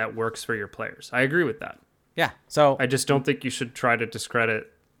that works for your players. I agree with that. Yeah, so I just don't think you should try to discredit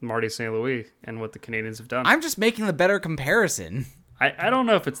Marty St. Louis and what the Canadians have done. I'm just making the better comparison. I don't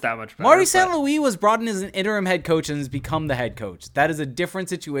know if it's that much better. Marty St. Louis was brought in as an interim head coach and has become the head coach. That is a different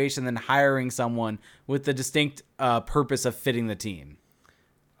situation than hiring someone with the distinct purpose of fitting the team.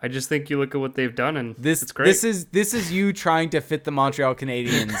 I just think you look at what they've done and it's great. This is you trying to fit the Montreal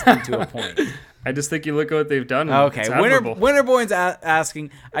Canadiens into a point. I just think you look at what they've done. Okay, Winterboyne's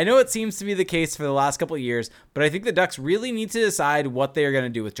asking, I know it seems to be the case for the last couple of years, but I think the Ducks really need to decide what they are going to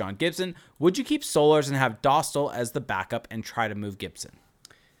do with John Gibson. Would you keep Solars and have Dostal as the backup and try to move Gibson?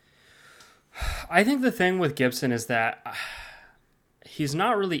 I think the thing with Gibson is that he's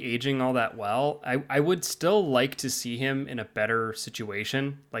not really aging all that well. I would still like to see him in a better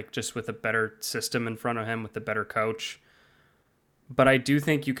situation, like just with a better system in front of him, with a better coach. But I do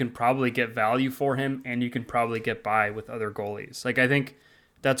think you can probably get value for him, and you can probably get by with other goalies. Like, I think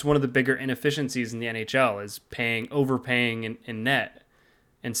that's one of the bigger inefficiencies in the NHL is overpaying in net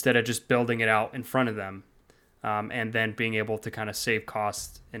instead of just building it out in front of them, and then being able to kind of save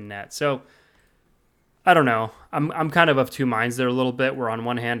costs in net. So I don't know. I'm kind of two minds there a little bit, where on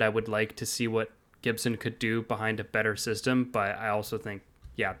one hand I would like to see what Gibson could do behind a better system, but I also think,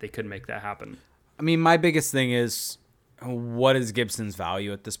 yeah, they could make that happen. I mean, my biggest thing is, what is Gibson's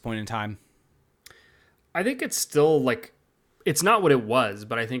value at this point in time? I think it's still like, it's not what it was,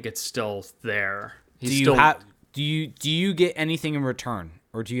 but I think it's still there. Do you get anything in return,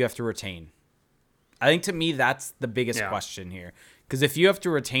 or do you have to retain? I think to me that's the biggest question here. Because if you have to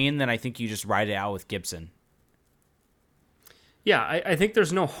retain, then I think you just ride it out with Gibson. Yeah, I think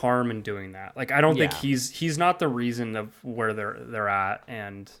there's no harm in doing that. Like, I don't think he's not the reason of where they're at,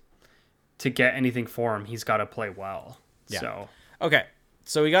 and to get anything for him, he's got to play well. Yeah. So okay,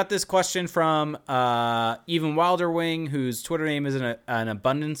 so we got this question from Even Wilder Wing, whose Twitter name is an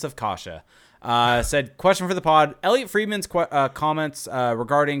abundance of Kasha. Said, question for the pod. Elliot Friedman's comments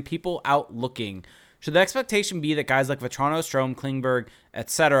regarding people out looking. Should the expectation be that guys like Vetrano, Strome, Klingberg,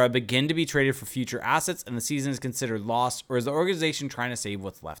 etc. begin to be traded for future assets and the season is considered lost, or is the organization trying to save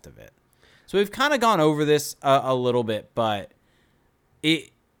what's left of it? So we've kind of gone over this a little bit, but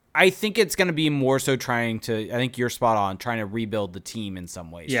I think it's going to be more so I think you're spot on, trying to rebuild the team in some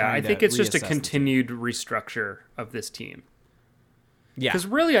ways. Yeah, I think it's just a continued restructure of this team. Yeah. Because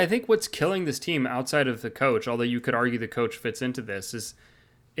really, I think what's killing this team outside of the coach, although you could argue the coach fits into this,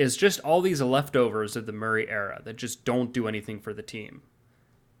 is just all these leftovers of the Murray era that just don't do anything for the team.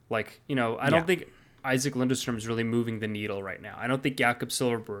 Like, I don't think Isaac Lindstrom is really moving the needle right now. I don't think Jakob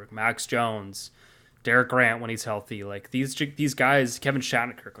Silfverberg, Max Jones, Derek Grant when he's healthy, like these guys, Kevin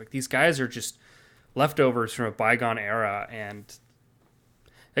Shattenkirk, like these guys are just leftovers from a bygone era. And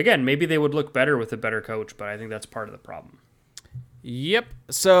again, maybe they would look better with a better coach, but I think that's part of the problem. Yep.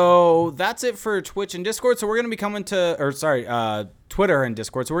 So that's it for Twitch and Discord. So we're going to be coming to, Twitter and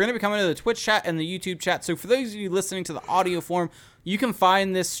Discord. So we're going to be coming to the Twitch chat and the YouTube chat. So for those of you listening to the audio form, you can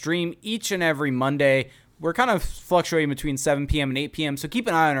find this stream each and every Monday. We're kind of fluctuating between 7 p.m. and 8 p.m. So keep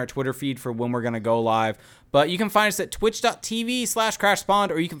an eye on our Twitter feed for when we're going to go live. But you can find us at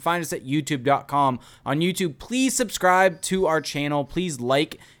twitch.tv/crashspawned, or you can find us at youtube.com. On YouTube, please subscribe to our channel. Please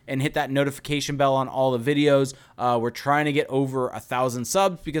like and hit that notification bell on all the videos. We're trying to get over 1,000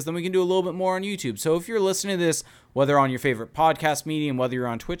 subs, because then we can do a little bit more on YouTube. So if you're listening to this, whether on your favorite podcast medium, whether you're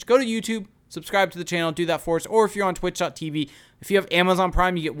on Twitch, go to YouTube, subscribe to the channel, do that for us. Or if you're on twitch.tv, if you have Amazon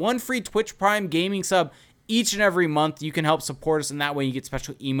Prime, you get one free Twitch Prime gaming sub each and every month. You can help support us, and that way you get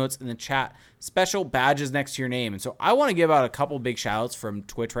special emotes in the chat, special badges next to your name. And so I want to give out a couple big shout-outs from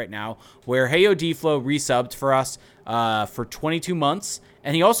Twitch right now, where Heyo Dflo resubbed for us for 22 months,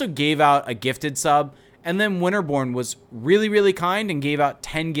 and he also gave out a gifted sub. And then Winterborn was really, really kind and gave out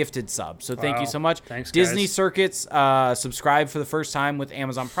 10 gifted subs. So thank you so much. Thanks, Disney guys. Circuits subscribed for the first time with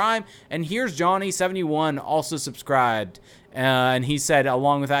Amazon Prime. And here's Johnny71 also subscribed. And he said,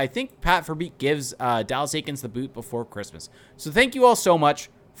 along with that, I think Pat Verbeek gives Dallas Eakins the boot before Christmas. So thank you all so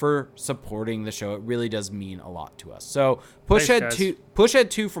much for supporting the show. It really does mean a lot to us. So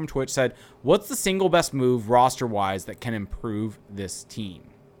Pushhead2 from Twitch said, what's the single best move roster-wise that can improve this team?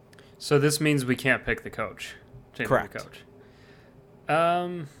 So this means we can't pick the coach. Correct. The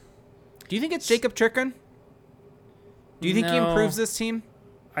coach. Do you think it's Jacob Chikrin? Do you think he improves this team?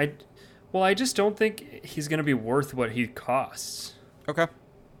 I just don't think he's going to be worth what he costs. Okay.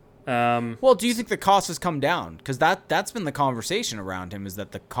 Well, do you think the cost has come down? Because that's been the conversation around him, is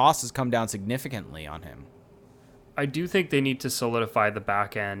that the cost has come down significantly on him. I do think they need to solidify the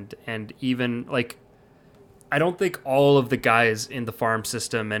back end, and even I don't think all of the guys in the farm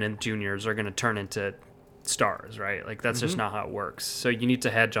system and in juniors are going to turn into stars, right? Like, that's just not how it works. So you need to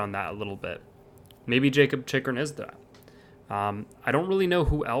hedge on that a little bit. Maybe Jacob Chikrin is that. I don't really know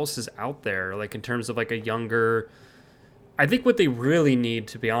who else is out there, like in terms of like a younger. I think what they really need,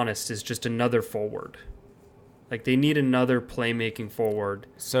 to be honest, is just another forward. Like, they need another playmaking forward.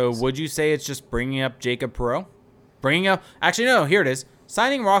 So would you say it's just bringing up Jacob Perreault? Actually, no, here it is.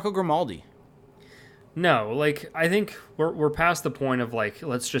 Signing Rocco Grimaldi. No, like, I think we're past the point of like,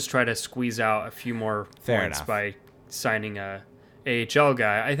 let's just try to squeeze out a few more points by signing a AHL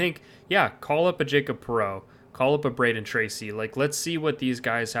guy. I think, call up a Jacob Perreault, call up a Braden Tracy. Like, let's see what these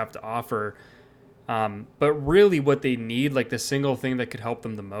guys have to offer. But really what they need, like the single thing that could help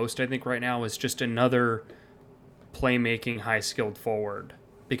them the most, I think right now, is just another playmaking, high-skilled forward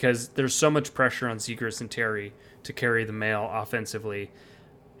because there's so much pressure on Zegras and Terry to carry the mail offensively.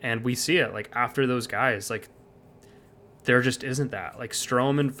 And we see it, like, after those guys, like, there just isn't that. Like,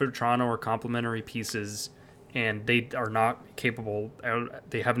 Strome and Vetrano are complementary pieces, and they are not capable.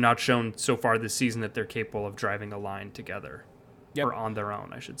 They have not shown so far this season that they're capable of driving a line together. Yep. Or on their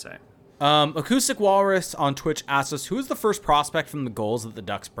own, I should say. Acoustic Walrus on Twitch asks us, who is the first prospect from the goals that the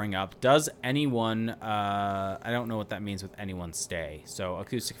Ducks bring up? Does anyone, I don't know what that means with anyone stay. So,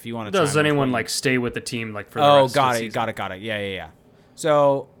 Acoustic, if you want to Does anyone, like, stay with the team, like, for the rest of the season? Got it. Yeah.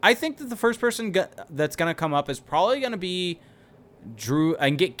 So, I think that the first person that's going to come up is probably going to be Drew,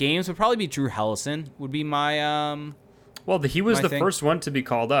 and get games would probably be Drew Hellison, would be my, well, he was the first one to be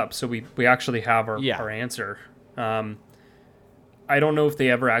called up, so we actually have our answer. I don't know if they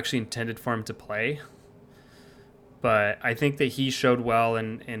ever actually intended for him to play, but I think that he showed well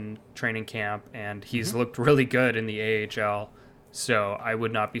in training camp, and he's looked really good in the AHL, so I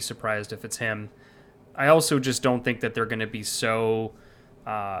would not be surprised if it's him. I also just don't think that they're going to be so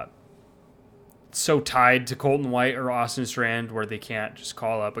tied to Colton White or Austin Strand where they can't just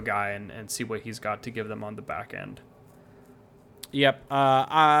call up a guy and see what he's got to give them on the back end. Yep.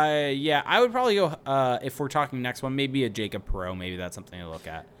 I would probably go, if we're talking next one, maybe a Jacob Perreault. Maybe that's something to look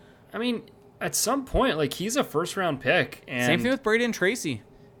at. I mean, at some point, like, he's a first-round pick. And same thing with Braden Tracy.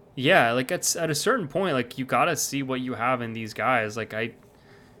 Yeah, like, at a certain point, like, you got to see what you have in these guys. Like,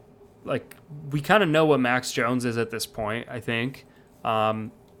 we kind of know what Max Jones is at this point, I think.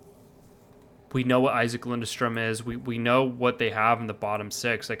 We know what Isaac Lindstrom is. We know what they have in the bottom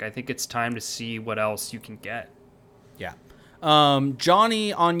six. Like, I think it's time to see what else you can get. Yeah.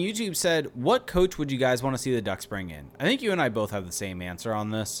 Johnny on YouTube said, what coach would you guys want to see the Ducks bring in? I think you and I both have the same answer on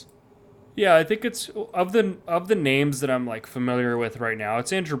this. Yeah, I think it's of the names that I'm, like, familiar with right now,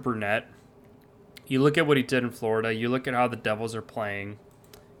 it's Andrew Brunette. You look at what he did in Florida, you look at how the Devils are playing,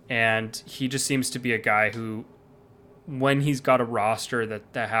 and he just seems to be a guy who, when he's got a roster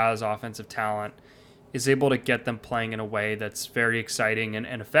that has offensive talent, is able to get them playing in a way that's very exciting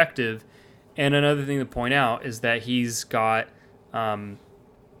and effective. And another thing to point out is that he's got,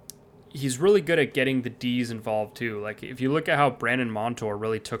 he's really good at getting the Ds involved too. Like, if you look at how Brandon Montour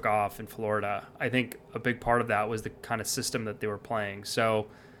really took off in Florida, I think a big part of that was the kind of system that they were playing. So,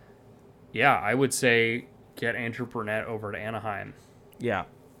 yeah, I would say get Andrew Brunette over to Anaheim. Yeah.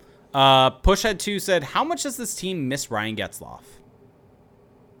 Pushhead2 said, how much does this team miss Ryan Getzlaf?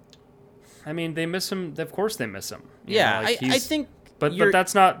 I mean, they miss him. Of course they miss him. I think... But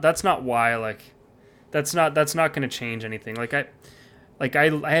that's not why, like, that's not going to change anything. I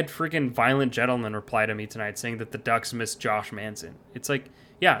had freaking Violent Gentleman reply to me tonight saying that the Ducks miss Josh Manson. It's like,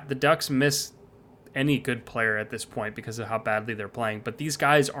 yeah, the Ducks miss any good player at this point because of how badly they're playing, but these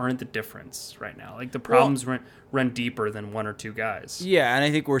guys aren't the difference right now. Like, the problems run deeper than one or two guys. Yeah, and I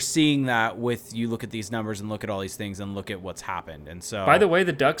think we're seeing that with, you look at these numbers and look at all these things and look at what's happened. And so, by the way,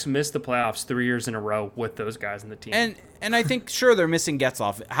 the Ducks missed the playoffs 3 years in a row with those guys in the team. And I think, sure, they're missing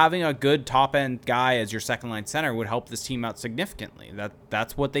Getzlaf. Having a good top-end guy as your second-line center would help this team out significantly.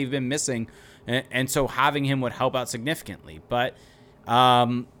 That's what they've been missing, and so having him would help out significantly. But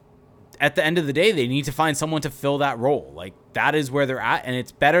at the end of the day, they need to find someone to fill that role. Like, that is where they're at, and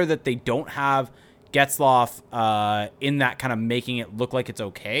it's better that they don't have Getzlaf in that kind of making it look like it's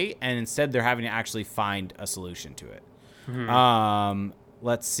okay, and instead they're having to actually find a solution to it. Mm-hmm.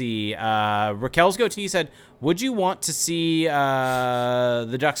 Let's see. Raquel's Goatee said, would you want to see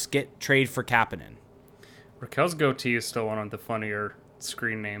the Ducks trade for Kapanen? Raquel's Goatee is still one of the funnier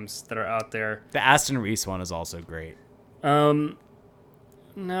screen names that are out there. The Aston Reese one is also great.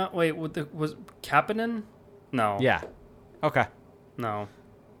 No, wait, was Kapanen? No. Yeah. Okay. No.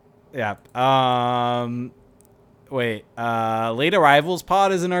 Yeah. Wait. Late Arrivals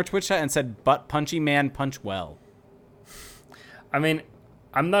Pod is in our Twitch chat and said, butt punchy man punch well. I mean,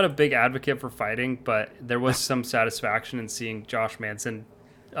 I'm not a big advocate for fighting, but there was some satisfaction in seeing Josh Manson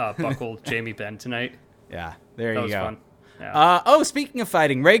buckle Jamie Benn tonight. Yeah, there you go. That was fun. Yeah. Speaking of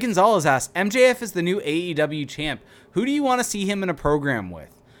fighting, Ray Gonzalez asked, MJF is the new AEW champ. Who do you want to see him in a program with?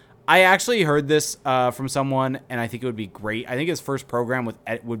 I actually heard this from someone, and I think it would be great. I think his first program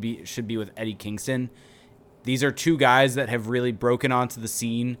should be with Eddie Kingston. These are two guys that have really broken onto the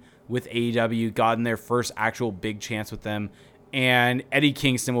scene with AEW, gotten their first actual big chance with them, and Eddie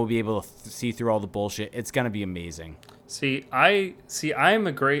Kingston will be able to see through all the bullshit. It's gonna be amazing. I'm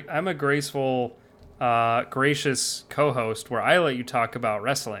a graceful, gracious co-host where I let you talk about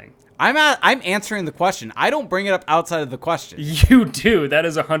wrestling. I'm answering the question. I don't bring it up outside of the question. You do. That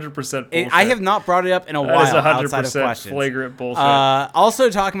is 100% bullshit. I have not brought it up in a while outside of questions. Flagrant bullshit. Also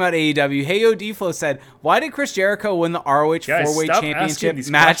talking about AEW, Heyo Deflo said, "Why did Chris Jericho win the ROH four-way championship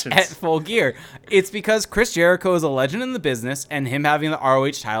match at Full Gear?" It's because Chris Jericho is a legend in the business, and him having the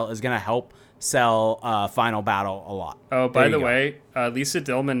ROH title is going to help sell Final Battle a lot. Oh, by the way, Lisa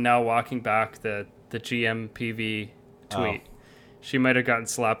Dillman now walking back the GMPV tweet. She might have gotten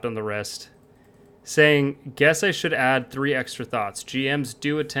slapped on the wrist, saying, "Guess I should add 3 extra thoughts. GMs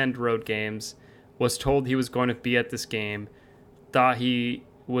do attend road games. Was told he was going to be at this game. Thought he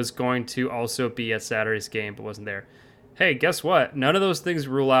was going to also be at Saturday's game, but wasn't there." Hey, guess what? None of those things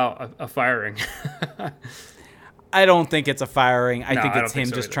rule out a firing. I don't think it's a firing. I think it's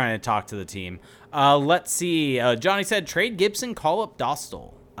him just trying to talk to the team. Let's see. Johnny said, trade Gibson, call up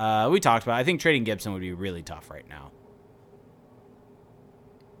Dostal. We talked about it. I think trading Gibson would be really tough right now.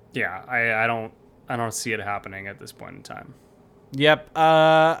 Yeah, I don't see it happening at this point in time. Yep.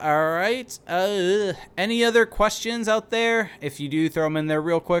 All right. Any other questions out there? If you do, throw them in there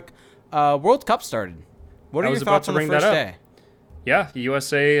real quick. World Cup started. What are your thoughts on the first day? Yeah,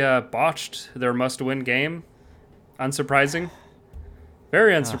 USA botched their must-win game. Unsurprising.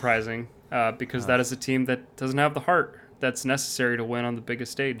 Very unsurprising, because that is a team that doesn't have the heart that's necessary to win on the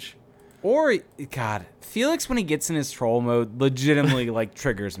biggest stage. Or, God, Felix, when he gets in his troll mode, legitimately,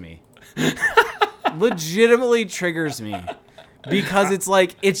 triggers me. Legitimately triggers me. Because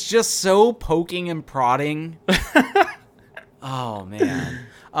it's just so poking and prodding. Oh, man.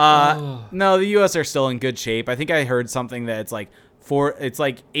 No, the U.S. are still in good shape. I think I heard something that it's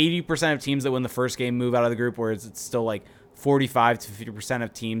 80% of teams that win the first game move out of the group, whereas it's still 45 to 50%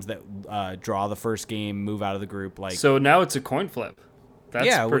 of teams that draw the first game move out of the group. So now it's a coin flip.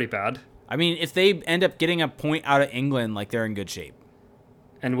 That's pretty bad. I mean, if they end up getting a point out of England, they're in good shape.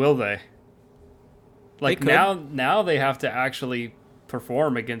 And will they? Now they have to actually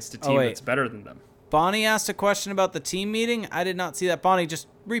perform against a team that's better than them. Bonnie asked a question about the team meeting. I did not see that. Bonnie, just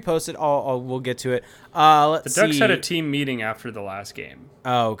repost it. We'll get to it. Let's see. The Ducks had a team meeting after the last game.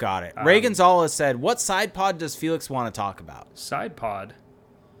 Oh, got it. Ray Gonzalez said, what side pod does Felix want to talk about? Side pod?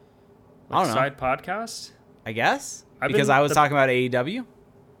 I don't know. Side podcast? I guess. Because I was talking about AEW?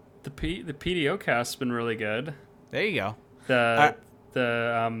 The PDO cast's been really good. There you go. The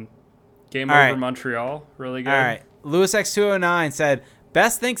Game Over Montreal, really good. All right. Lewis X209 said,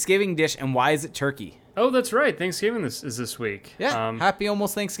 best Thanksgiving dish, and why is it turkey? Oh, that's right. Thanksgiving is this week. Yeah. Happy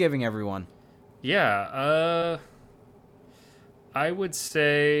almost Thanksgiving, everyone. Yeah. I would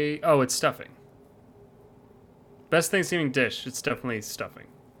say, it's stuffing. Best Thanksgiving dish, it's definitely stuffing.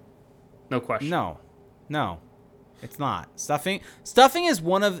 No question. No. It's not. Stuffing is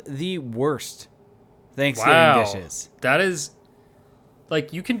one of the worst Thanksgiving dishes. That is,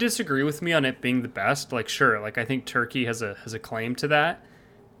 you can disagree with me on it being the best. Sure, I think turkey has a claim to that.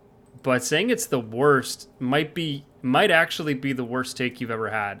 But saying it's the worst might actually be the worst take you've ever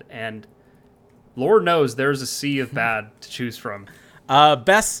had. And Lord knows there's a sea of bad to choose from.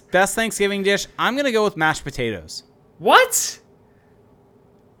 Best Thanksgiving dish, I'm going to go with mashed potatoes. What?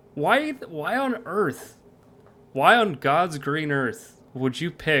 Why on earth? Why on God's green earth would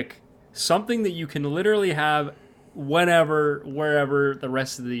you pick something that you can literally have whenever, wherever, the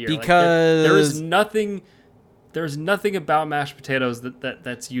rest of the year? Because there's nothing about mashed potatoes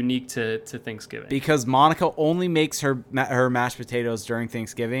that's unique to Thanksgiving. Because Monica only makes her mashed potatoes during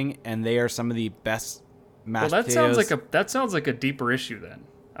Thanksgiving, and they are some of the best mashed potatoes. That sounds like a deeper issue then.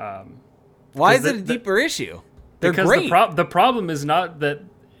 Why is it a deeper issue? They're great. The problem is not that.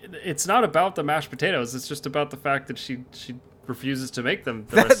 It's not about the mashed potatoes. It's just about the fact that she refuses to make them.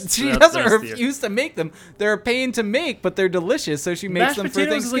 She doesn't refuse to make them. They're a pain to make, but they're delicious, so she makes them for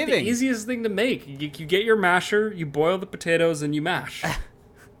Thanksgiving. Mashed potatoes is the easiest thing to make. You get your masher, you boil the potatoes, and you mash.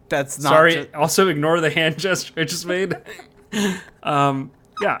 That's not... Sorry, also ignore the hand gesture I just made. Yeah,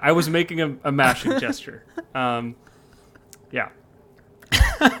 I was making a mashing gesture. Yeah.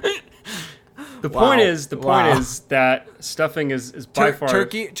 The point is that stuffing is by far...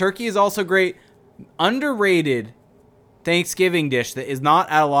 Turkey is also great. Underrated Thanksgiving dish that is not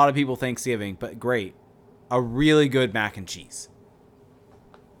at a lot of people Thanksgiving, but great. A really good mac and cheese.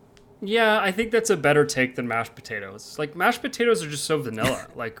 Yeah, I think that's a better take than mashed potatoes. Mashed potatoes are just so vanilla.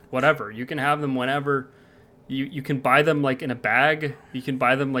 Whatever. You can have them whenever. You can buy them, in a bag. You can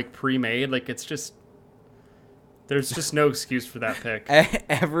buy them, pre-made. It's just... There's just no excuse for that pick.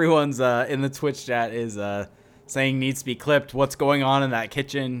 Everyone's in the Twitch chat is saying needs to be clipped. What's going on in that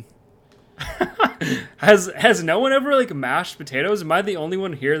kitchen? Has no one ever like mashed potatoes? Am I the only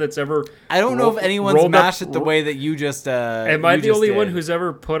one here that's ever? I don't know if anyone's mashed it the way that you just. Am I the only one who's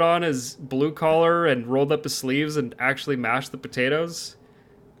ever put on his blue collar and rolled up his sleeves and actually mashed the potatoes,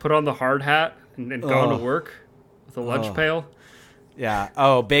 put on the hard hat, and gone to work with a lunch pail? Yeah.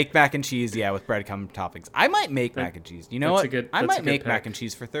 Oh, baked mac and cheese. Yeah, with breadcrumb toppings. I might make mac and cheese. You know what? I might make mac and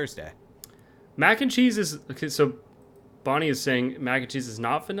cheese for Thursday. Mac and cheese is okay. So Bonnie is saying mac and cheese is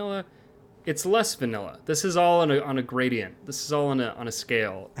not vanilla. It's less vanilla. This is all on a gradient. This is all on a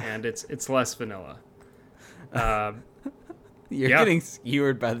scale, and it's less vanilla. You're getting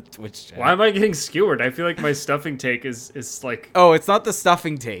skewered by the Twitch chat. Why am I getting skewered? I feel like my stuffing take is like. Oh, it's not the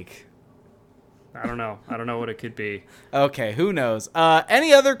stuffing take. I don't know. I don't know what it could be. Okay, who knows?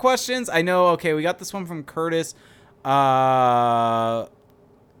 Any other questions? I know. Okay, we got this one from Curtis.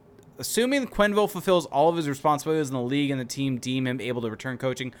 Assuming Quenneville fulfills all of his responsibilities in the league and the team deem him able to return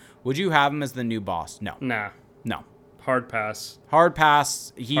coaching, would you have him as the new boss? No. Nah. No. Hard pass. Hard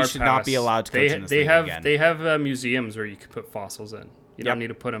pass. He should not be allowed to coach in this league again. They have museums where you could put fossils in. You don't need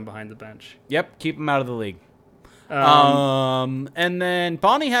to put him behind the bench. Yep, keep him out of the league. And then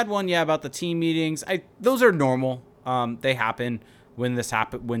Bonnie had one, about the team meetings. Those are normal. They happen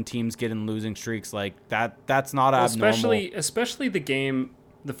when teams get in losing streaks like that. That's not abnormal. Especially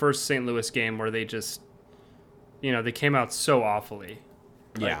the first St. Louis game where they just, they came out so awfully.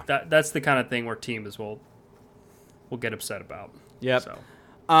 Like that's the kind of thing where teams will get upset about. Yep.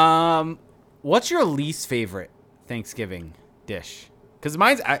 So. What's your least favorite Thanksgiving dish? Because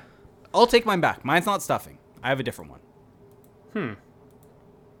mine's, I'll take mine back. Mine's not stuffing. I have a different one.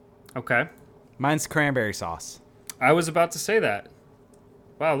 Okay. Mine's cranberry sauce. I was about to say that.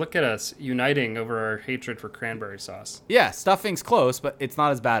 Wow, look at us uniting over our hatred for cranberry sauce. Yeah, stuffing's close, but it's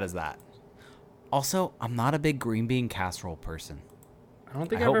not as bad as that. Also, I'm not a big green bean casserole person. I don't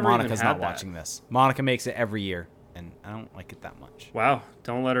think I I've hope ever Monica's even had not watching this. Monica makes it every year, and I don't like it that much. Wow,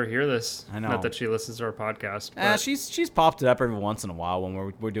 don't let her hear this. I know. Not that she listens to our podcast. But... she's popped it up every once in a while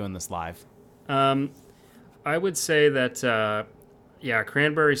when we're doing this live. I would say that,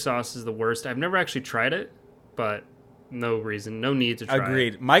 cranberry sauce is the worst. I've never actually tried it, but no need to try it.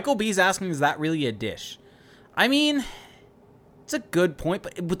 Agreed. Michael B's asking, is that really a dish? I mean, it's a good point,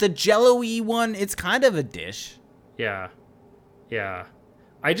 but with the Jell-O-y one, it's kind of a dish. Yeah.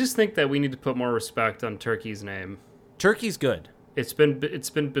 I just think that we need to put more respect on turkey's name. Turkey's good. It's been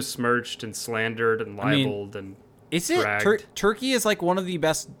besmirched and slandered and libeled and is it turkey is like one of the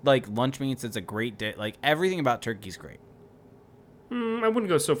best like lunch meats. It's a great dish. Like everything about turkey's great. I wouldn't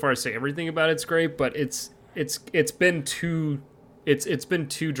go so far as to say everything about it's great, but it's been too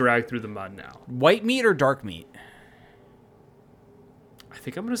dragged through the mud now. White meat or dark meat? I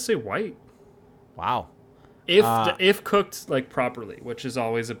think I'm gonna say white. Wow. If cooked like properly, which is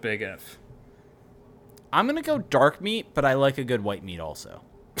always a big if. I'm gonna go dark meat, but I like a good white meat also.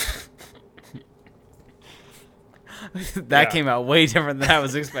 That came out way different than I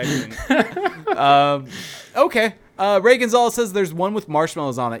was expecting. Okay. Ray Gonzalez says there's one with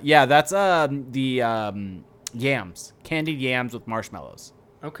marshmallows on it. Yeah, that's the yams. Candied yams with marshmallows.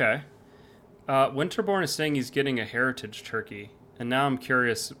 Okay. Winterborn is saying he's getting a heritage turkey. And now I'm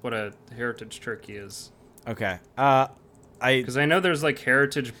curious what a heritage turkey is. Okay. Because I know there's like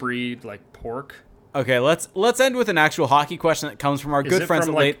heritage breed like pork. Okay, let's end with an actual hockey question that comes from our good friends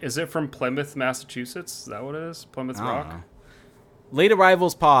at Late. Is it from Plymouth, Massachusetts? Is that what it is? Plymouth Rock? Late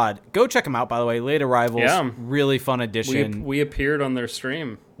Arrivals Pod. Go check them out, by the way. Late Arrivals. Yeah. Really fun edition. We appeared on their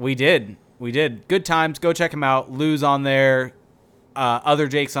stream. We did. Good times. Go check them out. Lou's on there. Other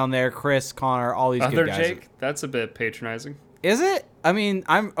Jake's on there. Chris, Connor, all these good guys. Other Jake? That's a bit patronizing. Is it? I mean,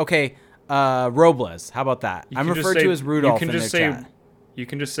 I'm... Okay, Robles. How about that? I'm referred to as Rudolph in their chat. You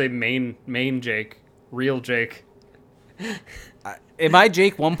can just say main Jake. Real Jake. Am I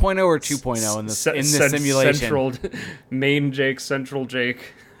Jake 1.0 or 2.0 in this simulation? Central, main Jake, central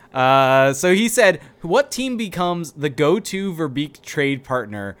Jake. So he said, what team becomes the go-to Verbeek trade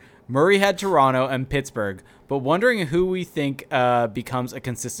partner? Murray had Toronto and Pittsburgh, but wondering who we think becomes a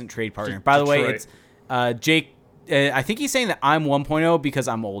consistent trade partner. By the way, it's Jake. I think he's saying that I'm 1.0 because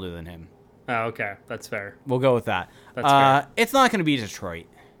I'm older than him. Oh, okay. That's fair. We'll go with that. That's fair. It's not going to be Detroit.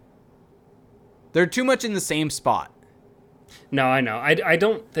 They're too much in the same spot. No, I know. I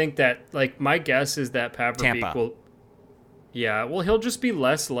don't think that, like, my guess is that Pat Verbeek will... Yeah, well, he'll just be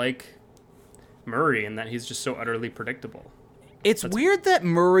less like Murray in that he's just so utterly predictable. It's weird that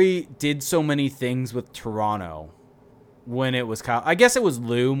Murray did so many things with Toronto when it was Kyle. I guess it was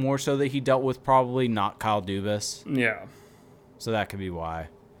Lou more so that he dealt with, probably not Kyle Dubas. Yeah. So that could be why.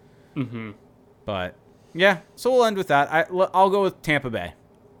 Mm-hmm. But, yeah, so we'll end with that. I'll go with Tampa Bay.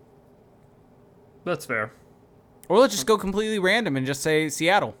 That's fair. Or let's just go completely random and just say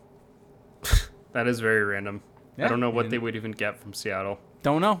Seattle. That is very random. Yeah, I don't know what they would even get from Seattle.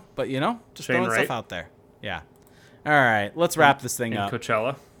 Don't know, but just Shane throwing Wright. stuff out there. Yeah. All right, let's wrap this thing up.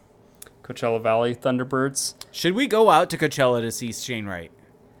 Coachella Valley Thunderbirds. Should we go out to Coachella to see Shane Wright?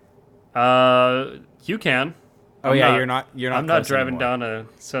 You can. You're not. I'm not driving down to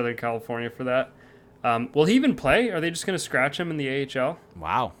Southern California for that. Will he even play? Are they just going to scratch him in the AHL?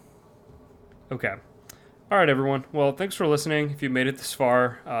 Wow. Okay. All right, everyone. Well, thanks for listening. If you made it this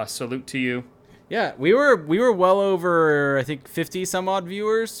far, salute to you. Yeah, we were well over, I think, 50 some odd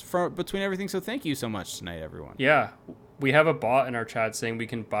viewers between everything. So thank you so much tonight, everyone. Yeah, we have a bot in our chat saying we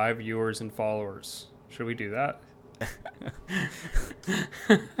can buy viewers and followers. Should we do that?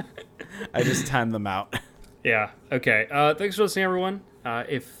 I just timed them out. Yeah. Okay. Thanks for listening, everyone.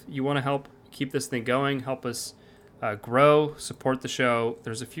 If you want to help keep this thing going, help us grow, support the show,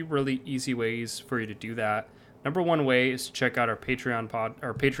 there's a few really easy ways for you to do that. Number one way is to check out our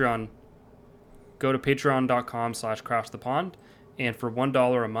Patreon. Go to patreon.com/crashthepond, and for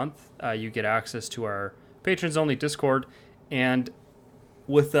 $1 a month, you get access to our patrons-only Discord. And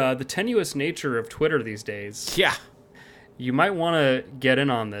with the tenuous nature of Twitter these days, yeah, you might want to get in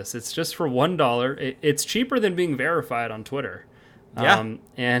on this. It's just for $1. It's cheaper than being verified on Twitter. Yeah.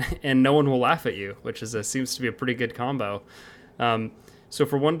 And no one will laugh at you, which seems to be a pretty good combo. So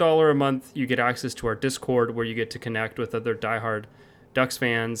for $1 a month, you get access to our Discord, where you get to connect with other diehard Ducks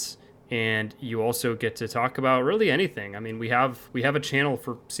fans, and you also get to talk about really anything. I mean, we have a channel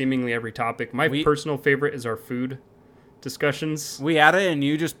for seemingly every topic. My personal favorite is our food discussions. We added a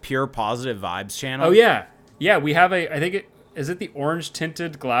new just pure positive vibes channel. Oh yeah. Yeah, we have is it the orange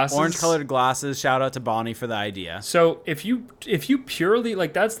tinted glasses? Orange colored glasses. Shout out to Bonnie for the idea. So if you purely,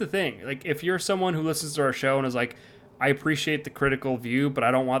 like, that's the thing. Like, if you're someone who listens to our show and is like, I appreciate the critical view, but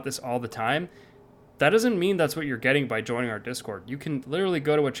I don't want this all the time, that doesn't mean that's what you're getting by joining our Discord. You can literally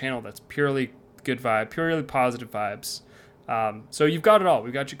go to a channel that's purely good vibe, purely positive vibes. So you've got it all.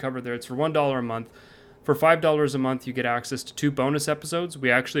 We've got you covered there. It's for $1 a month. For $5 a month, you get access to 2 bonus episodes.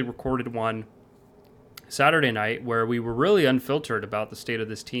 We actually recorded one Saturday night where we were really unfiltered about the state of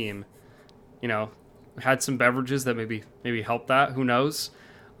this team. Had some beverages that maybe helped that. Who knows?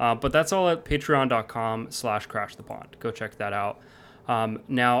 But that's all at patreon.com/crashthepond. Go check that out.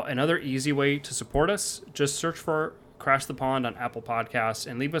 Now, another easy way to support us, just search for Crash the Pond on Apple Podcasts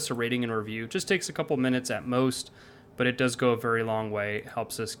and leave us a rating and review. Just takes a couple minutes at most, but it does go a very long way. It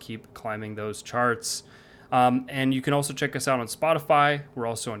helps us keep climbing those charts. And you can also check us out on Spotify. We're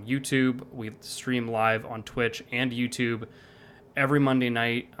also on YouTube. We stream live on Twitch and YouTube every Monday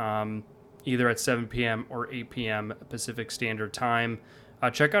night, either at 7 p.m. or 8 p.m. Pacific Standard Time.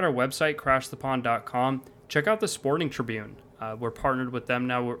 Check out our website, crashthepond.com. Check out the Sporting Tribune. We're partnered with them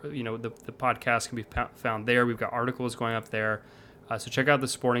now. The podcast can be found there. We've got articles going up there. So check out the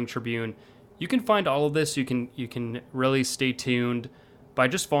Sporting Tribune. You can find all of this. You can really stay tuned by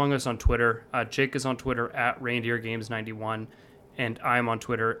just following us on Twitter. Jake is on Twitter at ReindeerGames91, and I'm on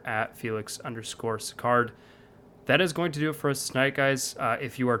Twitter at Felix_Sicard. That is going to do it for us tonight, guys.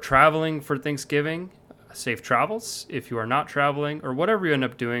 If you are traveling for Thanksgiving, safe travels. If you are not traveling, or whatever you end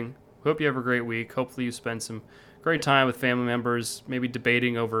up doing, hope you have a great week. Hopefully you spend some great time with family members, maybe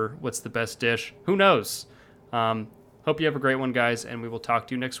debating over what's the best dish. Who knows? Hope you have a great one, guys, and we will talk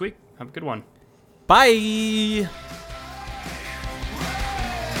to you next week. Have a good one. Bye.